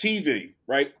TV,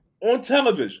 right? On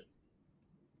television.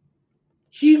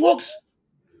 He didn't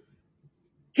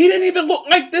even look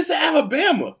like this at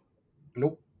Alabama.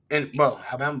 Nope. And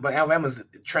Alabama's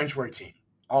a trench work team.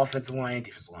 Offensive line and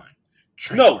defensive line.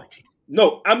 Trench work team.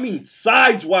 No, I mean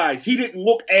size-wise, he didn't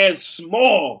look as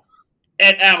small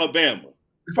at Alabama.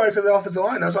 It's probably because of the offensive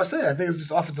line. That's what I said. I think it's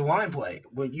just offensive line play.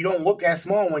 When you don't look as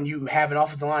small when you have an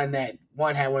offensive line that,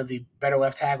 one, had one of the better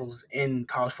left tackles in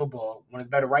college football, one of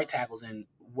the better right tackles, and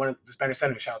one of the better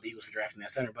centers. Shout out the Eagles for drafting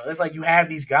that center. But it's like you have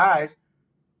these guys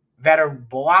that are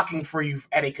blocking for you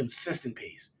at a consistent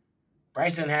pace.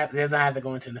 Bryce doesn't have to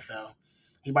go into the NFL.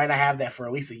 He might not have that for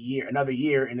at least another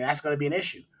year, and that's going to be an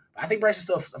issue. But I think Bryce is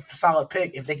still a solid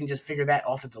pick if they can just figure that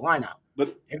offensive line out.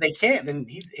 But if they can't, then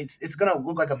it's going to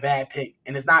look like a bad pick,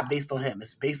 and it's not based on him.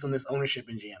 It's based on this ownership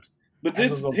and GMs. But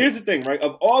here's the thing, right?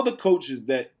 Of all the coaches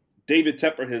that David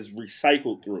Tepper has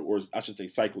recycled through, or I should say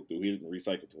cycled through, he didn't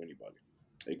recycle through anybody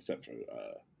except for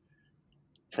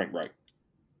Frank Reich.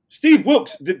 Steve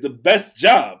Wilkes did the best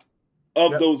job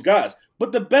of those guys.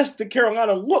 But the best that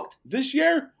Carolina looked this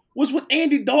year was with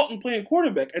Andy Dalton playing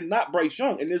quarterback and not Bryce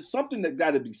Young. And there's something that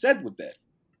got to be said with that.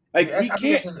 Like, we can't.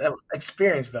 This is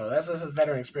experience, though. That's a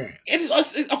veteran experience. It is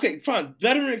okay. Fine,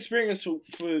 veteran experience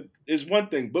is one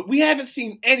thing, but we haven't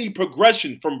seen any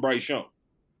progression from Bryce Young.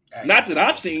 Not that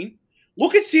I've seen.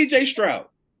 Look at C.J. Stroud.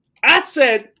 I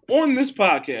said on this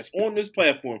podcast, on this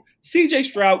platform, C.J.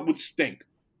 Stroud would stink.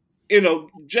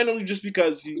 Generally just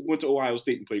because he went to Ohio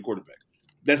State and played quarterback.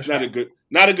 That's not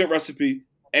a good recipe.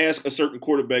 Ask a certain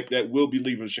quarterback that will be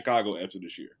leaving Chicago after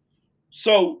this year.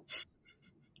 So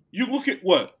you look at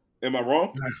what? Am I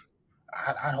wrong?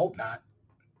 I hope not.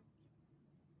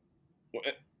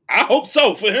 I hope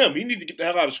so for him. He needs to get the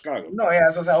hell out of Chicago. No, yeah,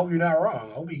 I hope you're not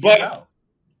wrong. I hope he gets out.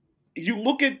 You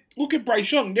look at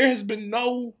Bryce Young. There has been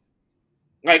no,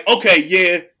 like, okay,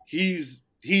 yeah, he's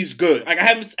he's good. Like I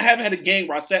haven't had a game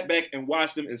where I sat back and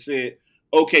watched him and said,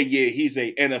 okay, yeah, he's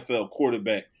a NFL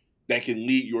quarterback that can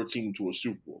lead your team to a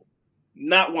Super Bowl.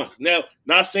 Not once. Now,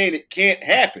 not saying it can't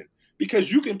happen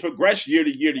because you can progress year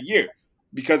to year to year.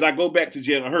 Because I go back to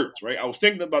Jalen Hurts, right? I was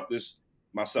thinking about this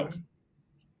myself.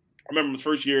 I remember the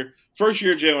first year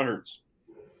Jalen Hurts.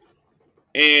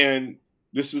 And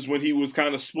this is when he was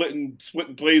kind of splitting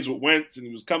plays with Wentz, and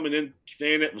he was coming in,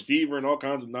 staying at receiver and all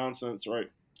kinds of nonsense, right?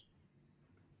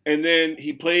 And then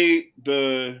he played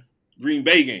the Green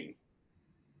Bay game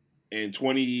in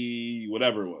 20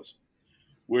 whatever it was,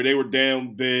 where they were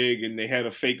down big and they had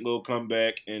a fake little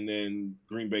comeback, and then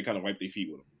Green Bay kind of wiped their feet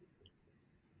with him.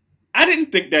 I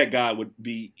didn't think that guy would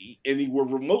be anywhere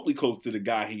remotely close to the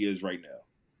guy he is right now.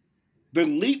 The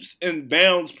leaps and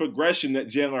bounds progression that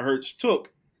Jalen Hurts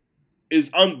took is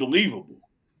unbelievable.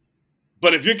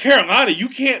 But if you're Carolina, you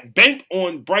can't bank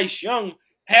on Bryce Young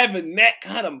having that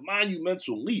kind of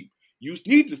monumental leap. You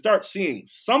need to start seeing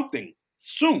something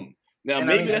soon. Now, And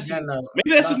maybe that's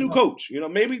a new coach. You know,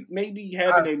 maybe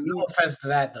having a new. No offense to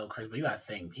that though, Chris, but you got to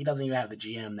think he doesn't even have the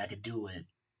GM that could do what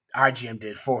our GM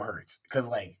did for Hurts. Because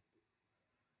like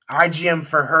our GM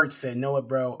for Hurts said, "Know what,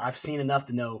 bro? I've seen enough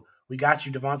to know we got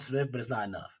you Devonta Smith, but it's not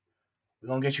enough. We're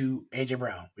gonna get you AJ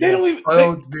Brown. They don't even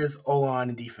build this O-line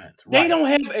and defense. They Right. don't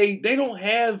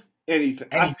have anything.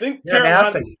 I think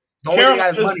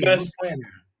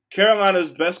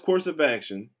Carolina's best course of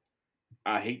action,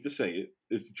 I hate to say it,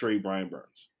 is to trade Brian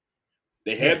Burns.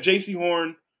 They have J.C.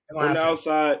 Horn on the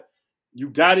outside. You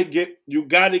gotta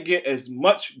get as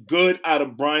much good out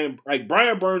of Brian. Like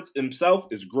Brian Burns himself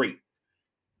is great.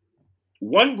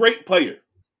 One great player.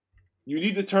 You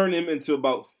need to turn him into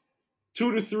about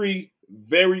 2 to 3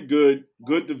 very good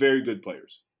to very good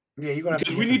players. Yeah, you're gonna have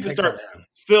to we need to start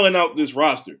filling out this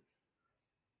roster.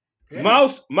 Yeah.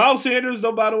 Miles Sanders,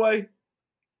 though, by the way,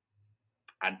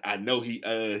 I know he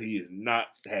is not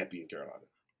happy in Carolina.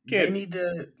 They need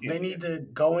to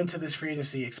go into this free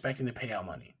agency expecting to pay out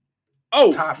money.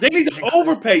 Oh, they need to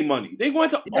overpay money. They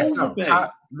want to overpay.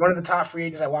 One of the top free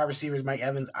agents at wide receivers, Mike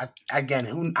Evans. I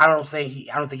don't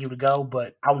think he would go,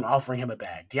 but I'm offering him a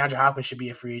bag. DeAndre Hopkins should be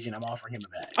a free agent. I'm offering him a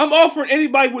bag. I'm offering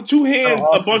anybody with two hands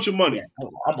a bunch of money. Yeah,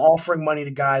 I'm offering money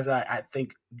to guys I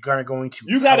think are going to.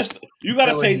 You got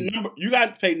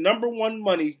to pay number one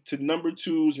money to number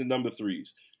twos and number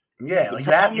threes. Yeah, the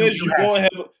problem is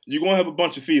you're gonna have a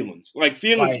bunch of feelings. Like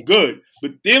feelings good,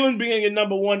 but Thielen being your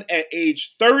number one at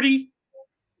age 30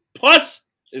 plus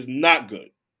is not good.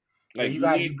 Like you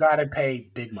got to pay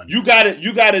big money. You got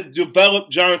to develop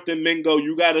Jonathan Mingo.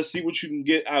 You got to see what you can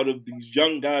get out of these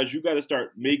young guys. You got to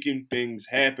start making things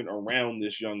happen around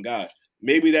this young guy.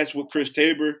 Maybe that's what Chris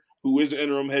Tabor, who is the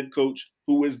interim head coach,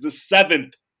 who is the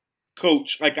 7th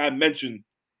coach, like I mentioned,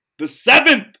 the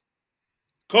 7th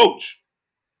coach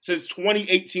since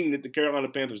 2018 that the Carolina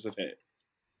Panthers have had.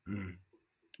 Mm.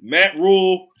 Matt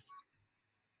Rule,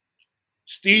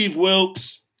 Steve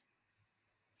Wilkes,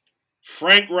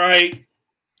 Frank Wright.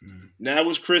 Now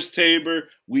it's Chris Tabor.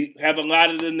 We have a lot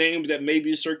of the names that may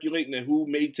be circulating and who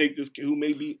may take this, who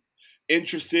may be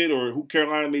interested or who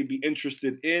Carolina may be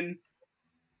interested in.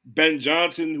 Ben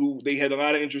Johnson, who they had a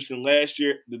lot of interest in last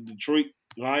year, the Detroit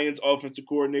Lions offensive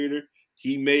coordinator.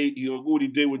 What he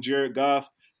did with Jared Goff.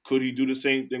 Could he do the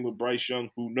same thing with Bryce Young?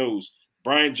 Who knows?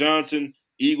 Brian Johnson,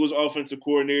 Eagles offensive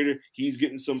coordinator. He's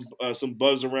getting some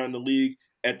buzz around the league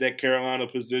at that Carolina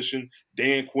position.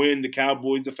 Dan Quinn, the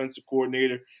Cowboys defensive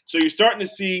coordinator. So you're starting to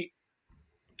see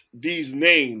these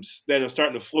names that are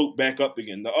starting to float back up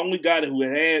again. The only guy who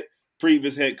had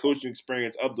previous head coaching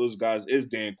experience of those guys is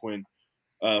Dan Quinn,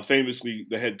 famously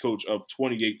the head coach of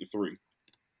 28-3.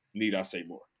 Need I say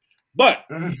more? But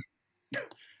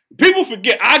people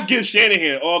forget, I give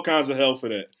Shanahan all kinds of hell for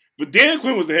that. But Dan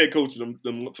Quinn was the head coach of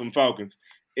them from Falcons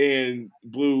and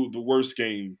blew the worst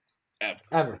game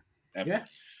ever. Yeah.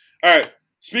 All right.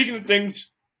 Speaking of things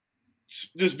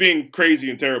just being crazy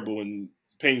and terrible and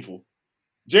painful,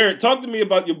 Jared, talk to me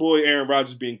about your boy Aaron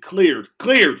Rodgers being cleared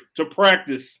to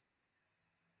practice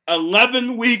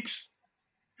 11 weeks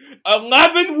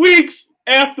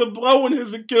after blowing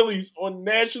his Achilles on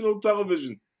national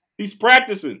television. He's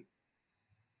practicing.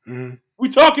 Mm-hmm. We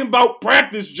talking about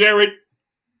practice, Jared.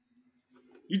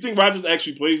 You think Rodgers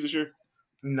actually plays this year?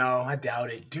 No, I doubt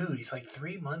it. Dude, he's like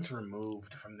 3 months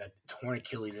removed from that torn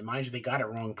Achilles. And mind you, they got it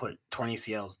wrong, put torn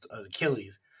ACLs,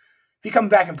 Achilles. If he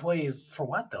comes back and plays, for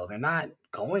what though? They're not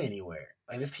going anywhere.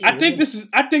 Like this team. I think this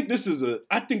is a.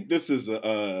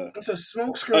 It's a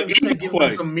smoke screen. Give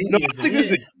him some media. I think this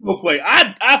is a play.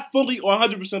 I fully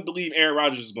 100% believe Aaron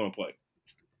Rodgers is going to play.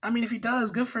 I mean, if he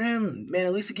does, good for him, man.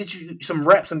 At least it gets you some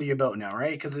reps under your belt now,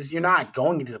 right? Because you're not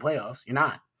going into the playoffs. You're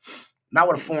not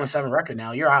with a 4-7 record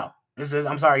now. You're out.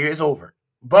 I'm sorry, it's over.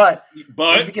 But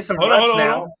if you get some reps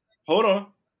now, hold on.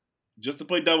 Just to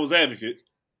play devil's advocate,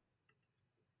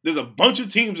 there's a bunch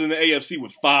of teams in the AFC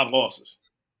with 5 losses.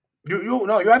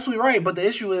 You're absolutely right. But the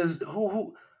issue is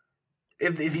who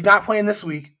if he's not playing this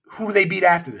week, who do they beat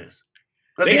after this?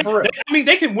 They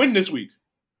can win this week.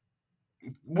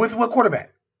 With what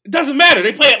quarterback? It doesn't matter.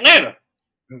 They play Atlanta.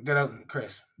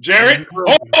 Chris. Jared,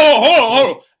 hold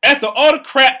on. After all the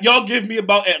crap y'all give me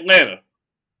about Atlanta,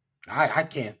 I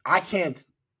can't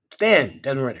stand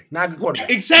Desmond Ridder. Not a good quarterback.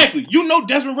 Exactly. You know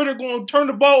Desmond Ridder going to turn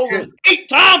the ball over 8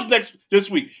 times this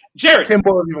week. Jared. Tim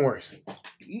Boyle is even worse.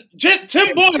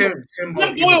 Tim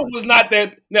Boyle was not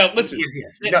that. Now listen.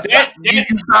 Yes.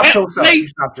 You stopped yourself. You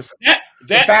stopped yourself.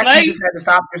 The fact you just had to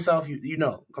stop yourself. You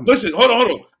know. Listen. Hold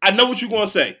on. I know what you're going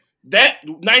to say. That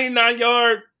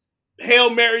 99-yard Hail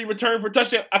Mary return for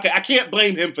touchdown. Okay, I can't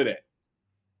blame him for that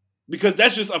because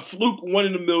that's just a fluke, 1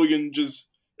 in a million. Just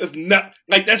it's not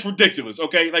like that's ridiculous.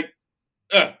 Okay,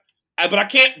 but I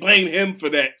can't blame him for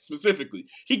that specifically.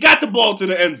 He got the ball to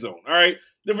the end zone. All right,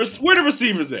 where the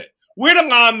receivers at? Where the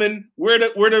linemen? Where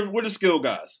the skill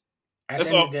guys?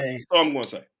 That's all. That's all I'm going to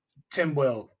say. Tim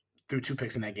Boyle threw 2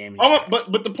 picks in that game.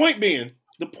 But the point being,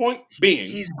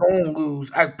 he's going to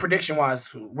lose. Prediction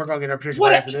wise, we're going to get our prediction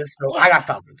right after this. So I got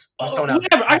Falcons. Whatever.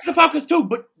 I got the Falcons too,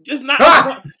 but it's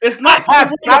not. It's not. I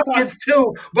have Falcons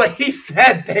too, but he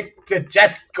said that the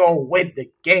Jets go win the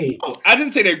game. No, I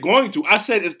didn't say they're going to. I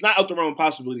said it's not out the realm of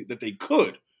possibility that they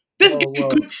could. This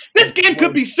game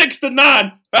could be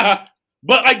 6-9.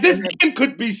 But this game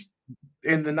could be,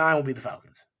 and the 9 will be the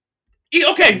Falcons.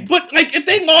 Okay, but if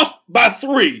they lost by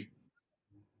 3,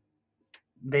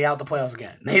 they out the playoffs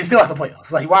again. They still out the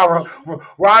playoffs. While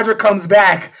Roger comes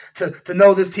back to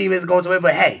know this team isn't going to win,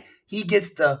 but hey, he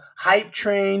gets the hype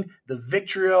train, the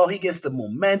vitriol, he gets the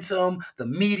momentum, the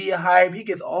media hype, he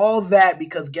gets all that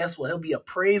because guess what? He'll be a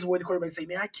praiseworthy quarterback. Say,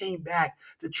 man, I came back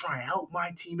to try and help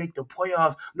my team make the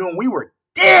playoffs. No, we were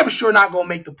damn sure not going to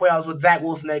make the playoffs with Zach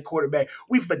Wilson at quarterback.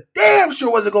 We for damn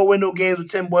sure wasn't going to win no games with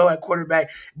Tim Boyle at quarterback.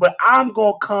 But I'm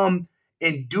going to come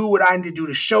and do what I need to do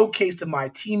to showcase to my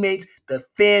teammates, the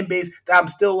fan base, that I'm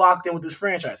still locked in with this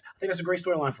franchise. I think that's a great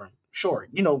storyline for him. Sure.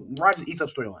 Rodgers eats up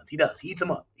storylines. He does. He eats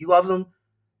them up. He loves them.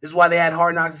 This is why they had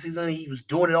Hard Knocks this season. He was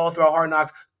doing it all throughout Hard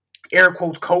Knocks. Air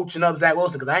quotes, coaching up Zach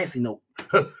Wilson, because I ain't seen no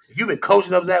 – if you've been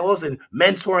coaching up Zach Wilson,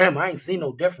 mentor him, I ain't seen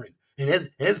no different in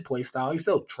his play style. He's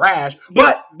still trash.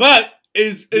 But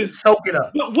is soak it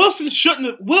up. But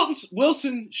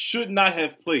Wilson should not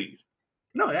have played.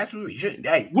 No, absolutely.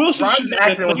 Hey, Rodgers'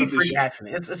 accident was a freak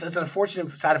accident. It's an unfortunate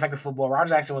side effect of football.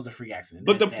 Rodgers' accident was a freak accident.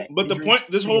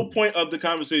 The whole point of the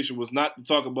conversation was not to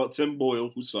talk about Tim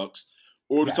Boyle, who sucks,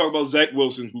 or to talk about Zach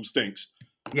Wilson, who stinks.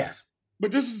 Yes.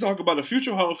 But this is to talk about a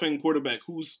future Hall of Fame quarterback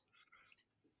who's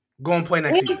going to play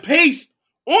next season.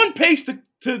 On pace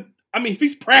to I mean, if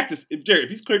he's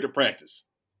cleared to practice,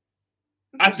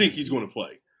 I think he's going to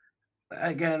play.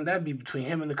 Again, that'd be between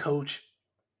him and the coach.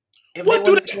 What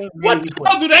the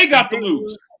hell do they got to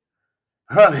lose?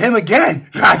 Him again.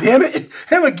 God damn it.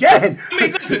 Him again. I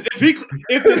mean, listen, if he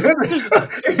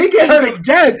get hurt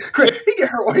again, he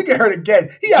get hurt again.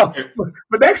 He out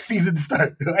for next season to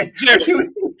start.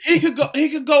 He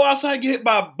could go outside and get hit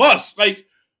by a bus.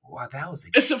 Wow, that was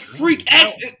extreme. It's a freak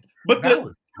accident. But that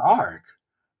was dark.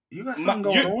 You got something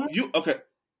going on? Okay.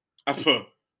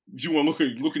 You want to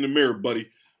look in the mirror, buddy.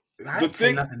 I didn't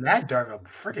say nothing that dark. A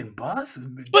freaking bus.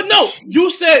 But no,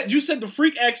 you said the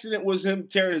freak accident was him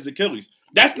tearing his Achilles.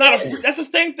 That's not that's the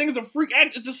same thing as a freak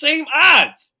accident. It's the same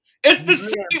odds. It's the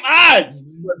same odds.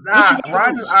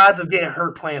 Rodgers' odds of getting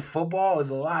hurt playing football is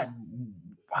a lot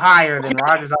higher than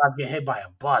Rodgers' odds of getting hit by a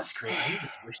bus, Chris.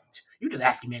 You just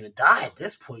asking me to die at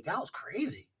this point. That was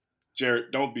crazy.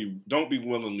 Jared, don't be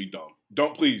willingly dumb.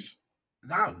 Don't please.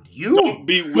 No, don't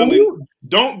be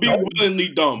willingly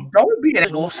dumb. Don't be a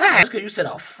little sad because you said a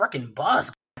freaking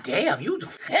bus. Damn, you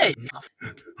hey.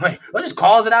 Wait, let's just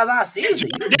call it as I see it.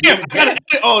 Damn, I gotta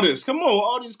edit all this. Come on,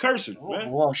 all these cursing,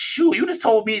 man. Well, shoot, you just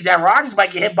told me that Rodgers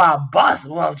might get hit by a bus.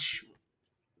 Well, shoot.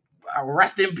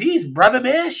 Rest in peace, brother,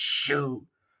 man. Shoot.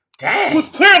 Damn. It was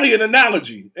clearly an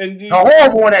analogy. And a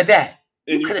horrible one at that.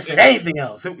 You could have said anything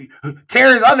else.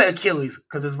 Tear his other Achilles,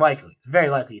 because it's very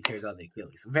likely he tears other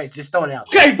Achilles. Just throwing it out.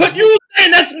 Okay, but you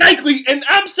saying that's likely, and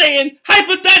I'm saying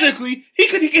hypothetically he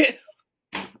could get.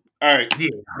 All right. Yeah,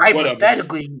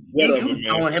 hypothetically,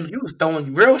 you was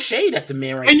throwing real shade at the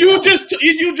man right now. And you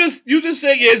just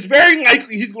say it's very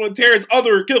likely he's going to tear his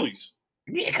other Achilles.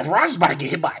 Yeah, because Rodgers about to get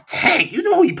hit by a tank. You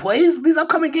know who he plays these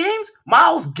upcoming games?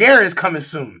 Myles Garrett is coming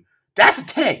soon. That's a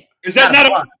tank. Is that not a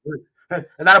bust?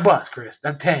 Not a bust, Chris.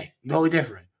 That's a tank. Totally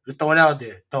different. Just throwing it out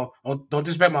there. Don't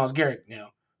disrespect Myles Garrett.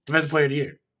 Defensive player of the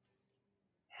year.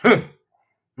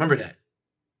 Remember that.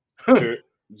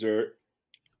 Jared?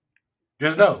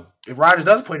 Just know, if Rodgers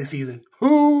does play the season,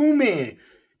 man,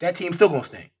 that team's still gonna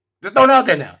stink. Just throwing it out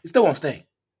there now. It's still gonna stink.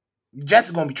 Jets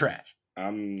is gonna be trash.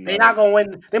 They're not gonna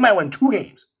win. They might win 2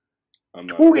 games. I'm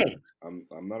not arguing. I'm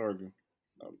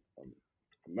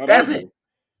not. That's arguing.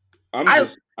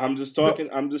 it. I'm just talking.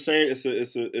 I'm just saying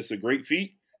it's a great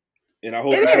feat, and I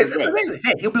hope it is. It's amazing.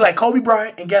 Hey, he'll be like Kobe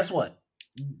Bryant, and guess what?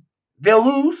 They'll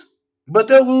lose, but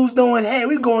they'll lose knowing, hey,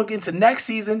 we're going into next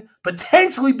season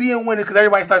potentially being winners because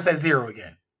everybody starts at 0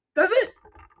 again. That's it.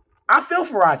 I feel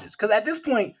for Rodgers because at this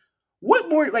point, what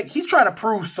more? Like he's trying to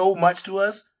prove so much to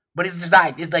us, but it's just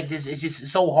not. It's like this. It's just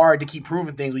so hard to keep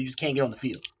proving things when you just can't get on the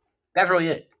field. That's really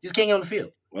it. You just can't get on the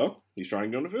field. Well, he's trying to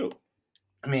get on the field.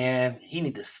 Man, he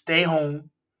need to stay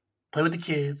home, play with the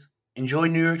kids, enjoy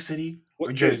New York City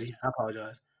or Jersey. Kids? I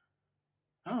apologize.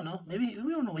 I don't know. Maybe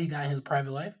we don't know what he got in his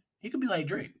private life. He could be like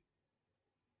Drake.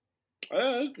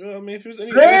 I mean, if there's any,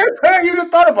 you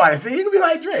just thought about it. See, he could be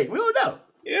like Drake. We don't know.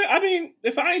 Yeah, I mean,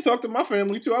 if I ain't talked to my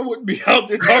family too, I wouldn't be out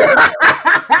there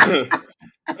talking.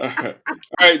 All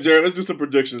right, Jared, let's do some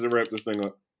predictions and wrap this thing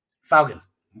up. Falcons,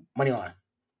 money line.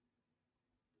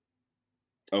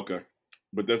 Okay,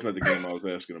 but that's not the game I was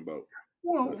asking about.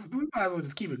 Well, we might as well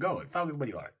just keep it going. Falcons,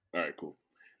 money line. All right, cool.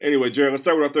 Anyway, Jared, let's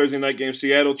start with our Thursday night game.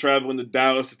 Seattle traveling to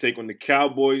Dallas to take on the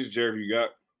Cowboys. Jared, who you got?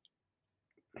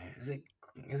 Is it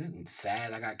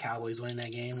sad I got Cowboys winning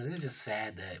that game? Is it just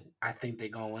sad that I think they're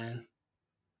going to win?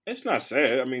 It's not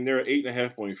sad. I mean, they're an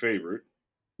 8.5-point favorite.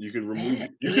 You can remove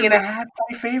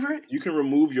 8.5-point favorite. You can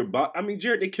remove your bot. I mean,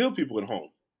 Jared, they kill people at home.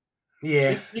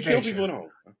 Yeah, they kill people at home.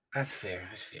 That's fair.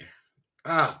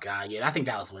 Oh God, yeah, I think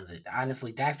Dallas wins it.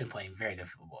 Honestly, Dak's been playing very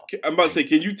difficult ball. I'm about to say,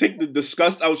 can you take the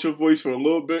disgust out your voice for a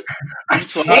little bit?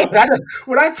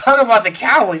 When I talk about the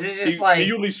Cowboys, it's just can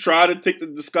you at least try to take the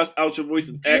disgust out your voice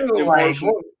and act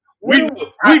emotional? We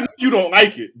know you don't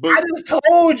like it, but I just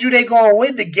told you they gonna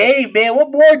win the game, man.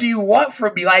 What more do you want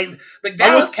from me? Like the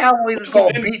Dallas Cowboys is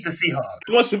gonna beat the Seahawks.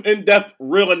 I want some in-depth,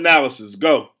 real analysis.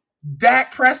 Go.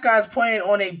 Dak Prescott is playing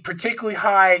on a particularly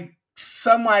high,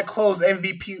 semi-close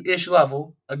MVP-ish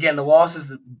level. Again, the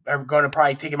losses are going to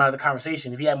probably take him out of the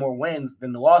conversation. If he had more wins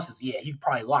than the losses, yeah, he's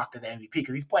probably locked at the MVP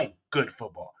because he's playing good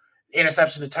football.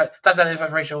 Interception to touchdown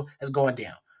interception ratio is going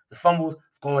down. The fumbles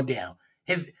going down.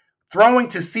 His throwing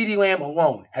to CeeDee Lamb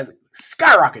alone has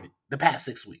skyrocketed the past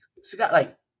 6 weeks. So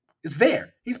it's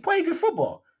there. He's playing good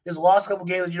football. There's lost a couple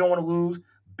games that you don't want to lose.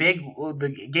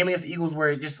 The game against the Eagles where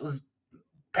it just was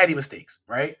petty mistakes,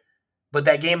 right? But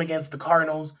that game against the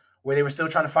Cardinals where they were still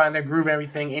trying to find their groove and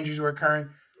everything, injuries were occurring.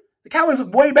 The Cowboys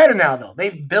look way better now, though.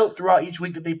 They've built throughout each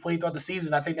week that they played throughout the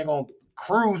season. I think they're going to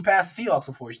cruise past the Seahawks,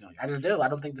 unfortunately. I just do. I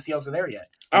don't think the Seahawks are there yet.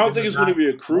 I don't think it's going to be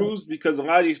a cruise because a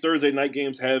lot of these Thursday night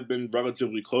games have been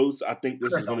relatively close. I think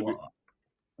this is going to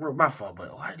be... My fault, but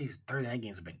a lot of these Thursday night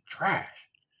games have been trash.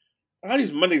 A lot of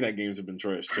these Monday night games have been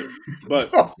trash, too.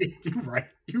 But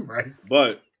You're right.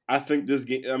 But I think this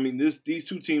game... I mean, these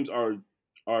two teams are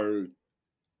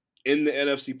in the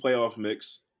NFC playoff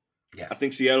mix. Yes. I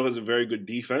think Seattle has a very good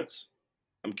defense.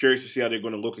 I'm curious to see how they're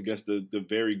going to look against the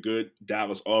very good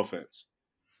Dallas offense.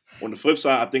 On the flip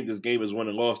side, I think this game is won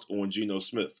and lost on Geno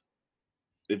Smith.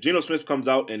 If Geno Smith comes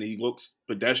out and he looks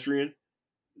pedestrian,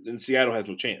 then Seattle has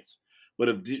no chance. But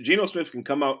if Geno Smith can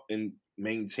come out and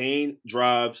maintain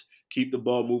drives, keep the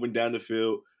ball moving down the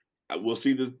field, we'll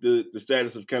see the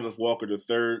status of Kenneth Walker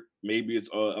III. Maybe it's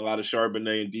a lot of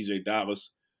Charbonnet and DJ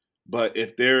Dallas. But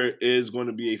if there is going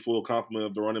to be a full complement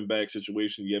of the running back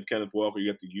situation, you have Kenneth Walker, you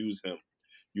have to use him.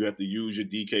 You have to use your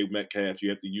DK Metcalf.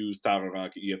 You have to use Tyler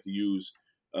Lockett. You have to use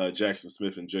Jackson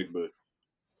Smith and Jigba.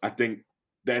 I think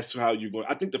that's how you're going.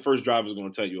 I think the first drive is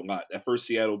going to tell you a lot. That first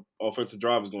Seattle offensive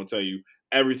drive is going to tell you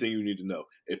everything you need to know.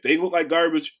 If they look like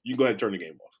garbage, you go ahead and turn the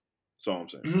game off. That's all I'm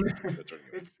saying.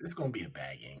 It's going to be a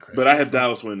bad game, Chris. But I have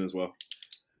Dallas winning as well.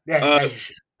 Yeah, as you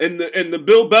should. In the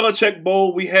Bill Belichick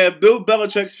Bowl, we have Bill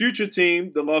Belichick's future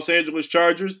team, the Los Angeles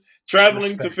Chargers,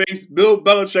 traveling to face Bill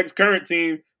Belichick's current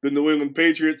team, the New England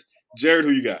Patriots. Jared,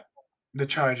 who you got? The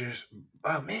Chargers.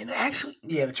 Oh, man, actually,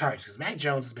 yeah, the Chargers. Because Mac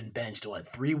Jones has been benched,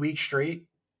 3 weeks straight?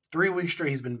 3 weeks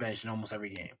straight he's been benched in almost every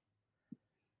game.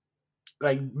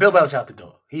 Like, Bill Belichick out the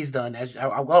door. He's done.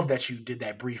 I love that you did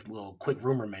that brief little quick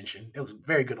rumor mention. It was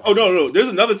very good. No. There's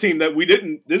another team that we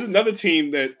didn't. There's another team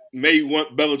that may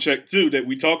want Belichick too that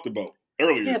we talked about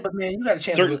earlier. Yeah, but man, you got a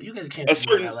chance. You got a chance.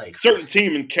 Certain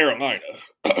team in Carolina.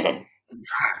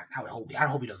 I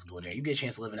hope he doesn't go there. You get a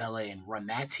chance to live in LA and run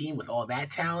that team with all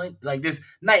that talent. Like there's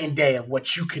night and day of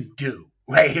what you can do.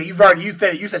 Right? You said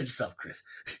it yourself, Chris.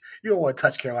 You don't want to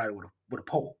touch Carolina with a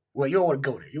pole. Well, you don't want to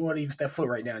go there. You don't want to even step foot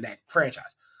right now in that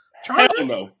franchise. Chargers, Hell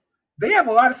no. They have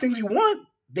a lot of things you want.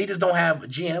 They just don't have a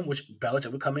GM, which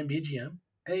Belichick would come in and be a GM.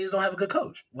 And they just don't have a good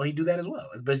coach. Well, he do that as well.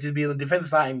 But just be on the defensive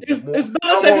side and just be off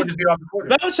the quarter.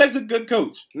 Belichick's a good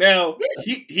coach. Now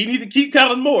he need to keep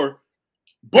Kellen Moore,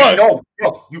 but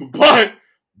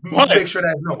make sure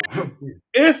that's no.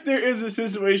 If there is a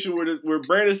situation where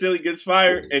Brandon Staley gets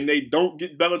fired and they don't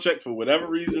get Belichick for whatever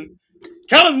reason,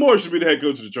 Kellen Moore should be the head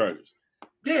coach of the Chargers.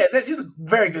 Yeah, he's a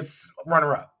very good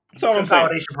runner-up.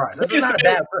 Consolidation prize. That's not a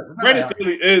bad word. Brandon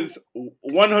Staley is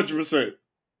 100%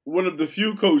 one of the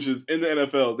few coaches in the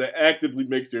NFL that actively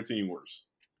makes their team worse.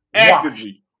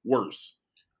 Actively worse.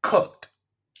 Cooked.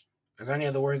 Are there any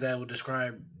other words that would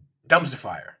describe dumpster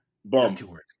fire? Bum. That's 2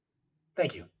 words.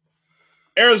 Thank you.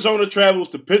 Arizona travels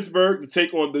to Pittsburgh to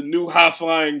take on the new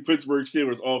high-flying Pittsburgh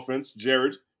Steelers offense.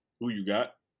 Jared, who you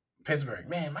got? Pittsburgh.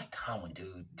 Man, Mike Tomlin,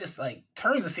 dude. Just like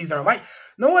turns the season around.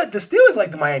 You know what? The Steelers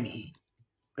like the Miami Heat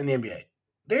in the NBA.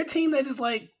 They're a team that just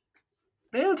like,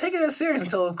 they don't take it as serious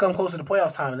until it comes close to the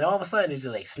playoff time. And then all of a sudden, it's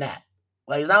just like snap.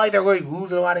 Like, it's not like they're really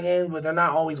losing a lot of games, but they're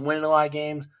not always winning a lot of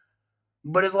games.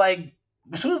 But it's like,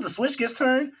 as soon as the switch gets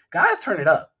turned, guys turn it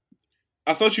up.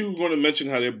 I thought you were going to mention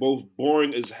how they're both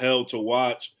boring as hell to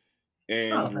watch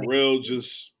and real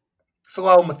just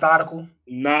slow, methodical,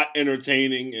 not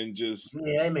entertaining, and just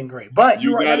they've been great. But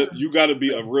you got to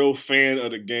be a real fan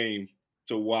of the game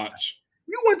to watch.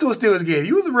 You went to a Steelers game.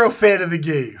 You was a real fan of the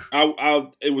game.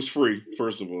 It was free,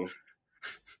 first of all,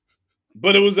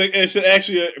 but it's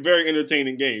actually a very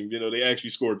entertaining game. You know, they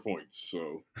actually scored points.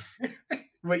 So,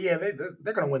 but yeah,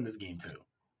 they're going to win this game too.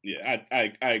 Yeah,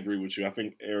 I agree with you. I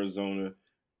think Arizona's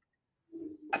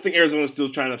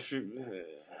still trying to.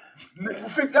 They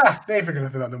ain't figuring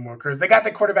nothing out no more, Chris. They got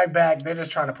their quarterback back. They're just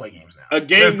trying to play games now. A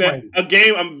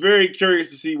game. I'm very curious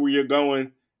to see where you're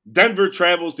going. Denver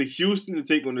travels to Houston to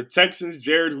take on the Texans.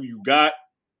 Jared, who you got?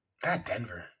 I got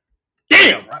Denver.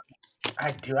 Damn.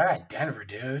 I got Denver,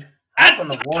 dude. I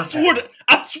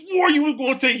swore you was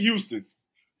going to take Houston.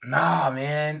 Nah,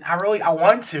 man. I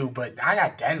want to, but I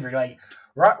got Denver. Like,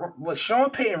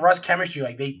 Sean Payton and Russ chemistry,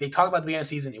 like they talked about the beginning of the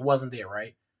season, it wasn't there,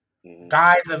 right? Mm-hmm.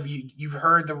 Guys, you've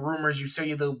heard the rumors, you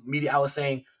see the media outlets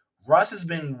saying Russ has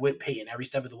been with Payton every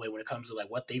step of the way when it comes to like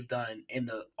what they've done in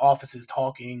the offices,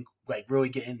 talking, like really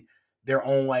getting their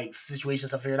own like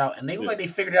situations stuff figured out, and they look like they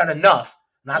figured it out enough.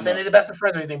 I'm not saying they're the best of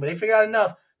friends or anything, but they figured out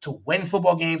enough to win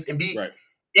football games and be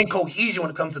in cohesion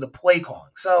when it comes to the play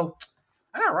calling. So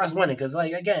I got Russ winning because,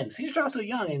 like, again, CJ Stroud's still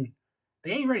young and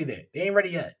they ain't ready there. They ain't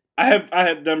ready yet. I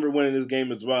have Denver winning this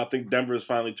game as well. I think Denver has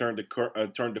finally turned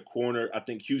the corner. I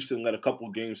think Houston let a couple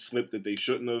of games slip that they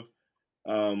shouldn't have.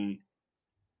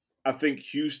 I think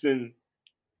Houston.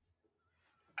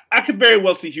 I could very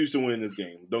well see Houston winning this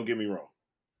game. Don't get me wrong,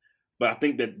 but I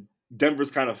think that Denver's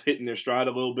kind of hitting their stride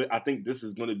a little bit. I think this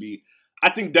is going to be.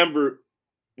 I think Denver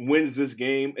wins this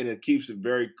game and it keeps it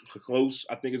very close.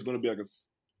 I think it's going to be like a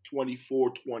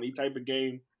 24-20 type of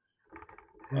game.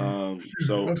 So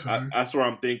that's where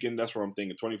I'm thinking.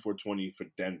 24-20 for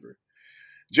Denver.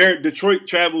 Jared, Detroit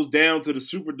travels down to the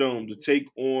Superdome to take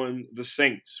on the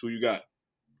Saints. Who you got?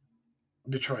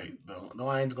 Detroit. The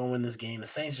Lions going to win this game. The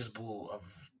Saints just blew a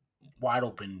wide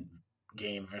open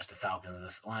game versus the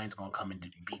Falcons. The Lions going to come and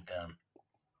beat them.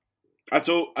 I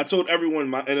told everyone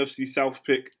my NFC South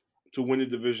pick to win the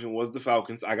division was the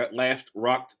Falcons. I got laughed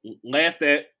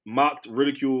at, mocked,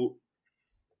 ridiculed.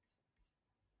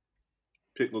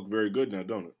 Pick look very good now,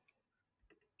 don't it?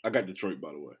 I got Detroit,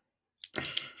 by the way.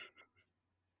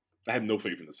 I have no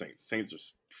faith in the Saints. Saints are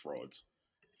frauds.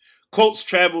 Colts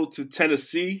travel to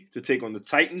Tennessee to take on the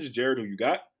Titans. Jared, who you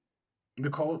got? The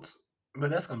Colts. But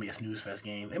that's going to be a snooze fest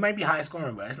game. It might be high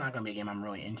scoring, but it's not going to be a game I'm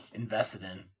really invested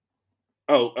in.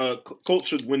 Colts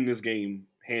should win this game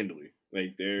handily.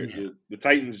 Like the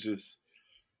Titans just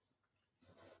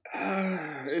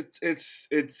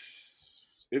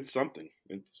it's something.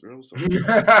 It's real something.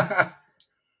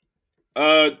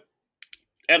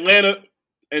 Atlanta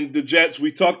and the Jets,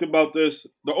 we talked about this.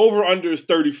 The over-under is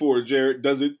 34, Jared.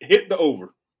 Does it hit the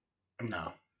over?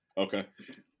 No. Okay.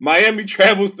 Miami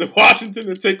travels to Washington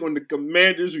to take on the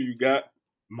Commanders. Who you got?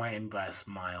 Miami by a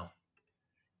smile.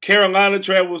 Carolina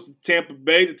travels to Tampa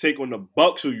Bay to take on the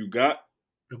Bucks. Who you got?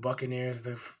 The Buccaneers.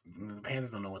 The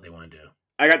Panthers don't know what they want to do.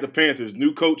 I got the Panthers.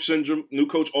 New coach syndrome. New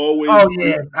coach always. Oh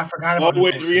yeah, I forgot about.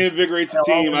 Always reinvigorates the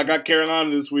team. I got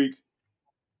Carolina this week.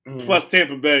 Plus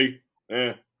Tampa Bay.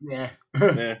 Yeah.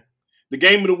 The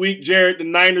game of the week, Jared. The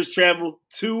Niners travel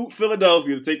to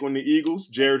Philadelphia to take on the Eagles.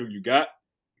 Jared, who you got?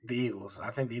 The Eagles.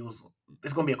 I think the Eagles.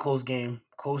 It's going to be a close game,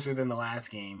 closer than the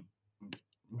last game,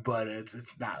 but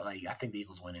it's not like I think the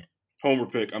Eagles win it. Homer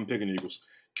pick. I'm picking the Eagles.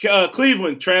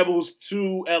 Cleveland travels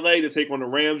to LA to take on the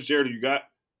Rams. Jared, who you got?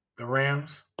 The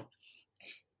Rams.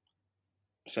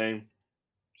 Same.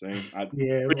 Yeah,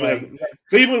 it's Cleveland.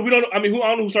 Cleveland. We don't. I mean, I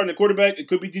don't know who's starting the quarterback. It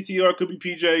could be DTR. It could be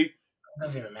PJ. It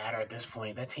doesn't even matter at this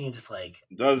point. That team just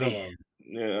doesn't. Man.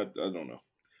 Yeah, I don't know.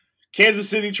 Kansas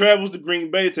City travels to Green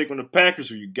Bay to take on the Packers.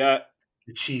 Who you got?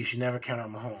 The Chiefs. You never count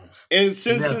out Mahomes. And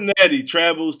Cincinnati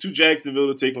travels to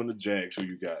Jacksonville to take on the Jags. Who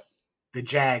you got? The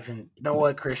Jags. And you know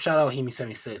what, Chris? Shout out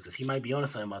Hemi76 because he might be on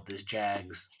something about this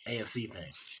Jags AFC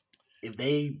thing. If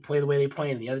they play the way they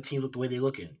play and the other teams look the way they're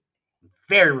looking,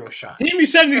 very real shot.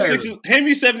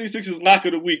 Hemi76's lock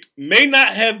of the week may not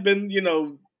have been,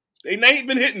 they ain't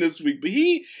been hitting this week, but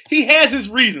he has his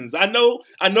reasons. I know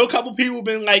a couple people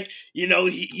been like,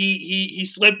 he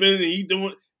slipping and he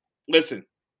doing. Listen,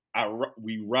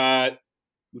 we ride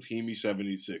with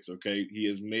Hemi76. Okay, he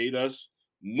has made us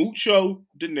mucho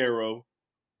dinero.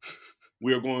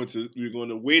 We're going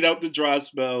to wait out the dry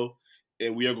spell,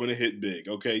 and we are going to hit big.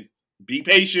 Okay, be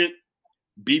patient,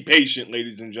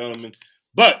 ladies and gentlemen.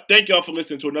 But thank y'all for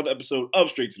listening to another episode of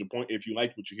Straight to the Point. If you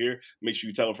liked what you hear, make sure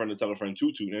you tell a friend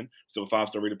to tune in. Still a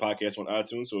 5-star rated podcast on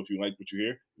iTunes. So if you like what you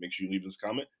hear, make sure you leave us a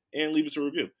comment and leave us a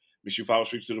review. Make sure you follow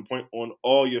Straight to the Point on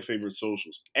all your favorite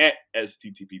socials at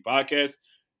STTP Podcast.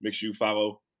 Make sure you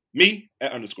follow me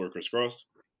at _Chris Cross.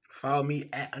 Follow me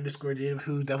at _Dave,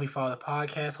 who definitely follow the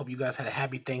podcast. Hope you guys had a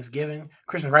happy Thanksgiving.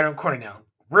 Christmas right on the corner now.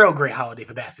 Real great holiday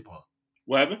for basketball.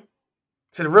 What happened?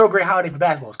 So the real great holiday for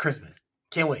basketball is Christmas.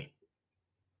 Can't wait.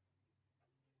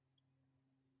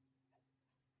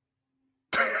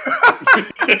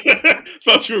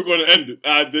 Thought you were going to end it.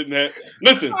 I didn't have.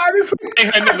 Listen, I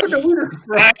had nothing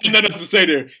else to say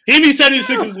there.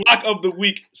 Hemi76's Lock of the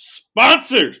Week,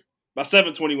 sponsored by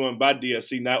 721 by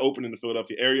DSC, now open in the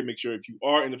Philadelphia area. Make sure if you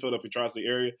are in the Philadelphia tri-state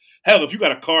area, hell, if you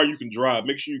got a car you can drive,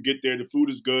 make sure you get there. The food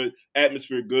is good,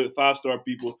 atmosphere good, 5-star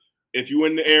people. If you're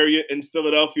in the area in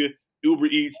Philadelphia, Uber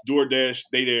Eats, DoorDash,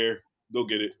 they there. Go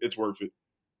get it. It's worth it.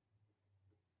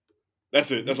 That's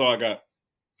it. That's all I got.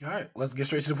 All right, let's get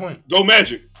straight to the point. Go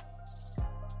Magic.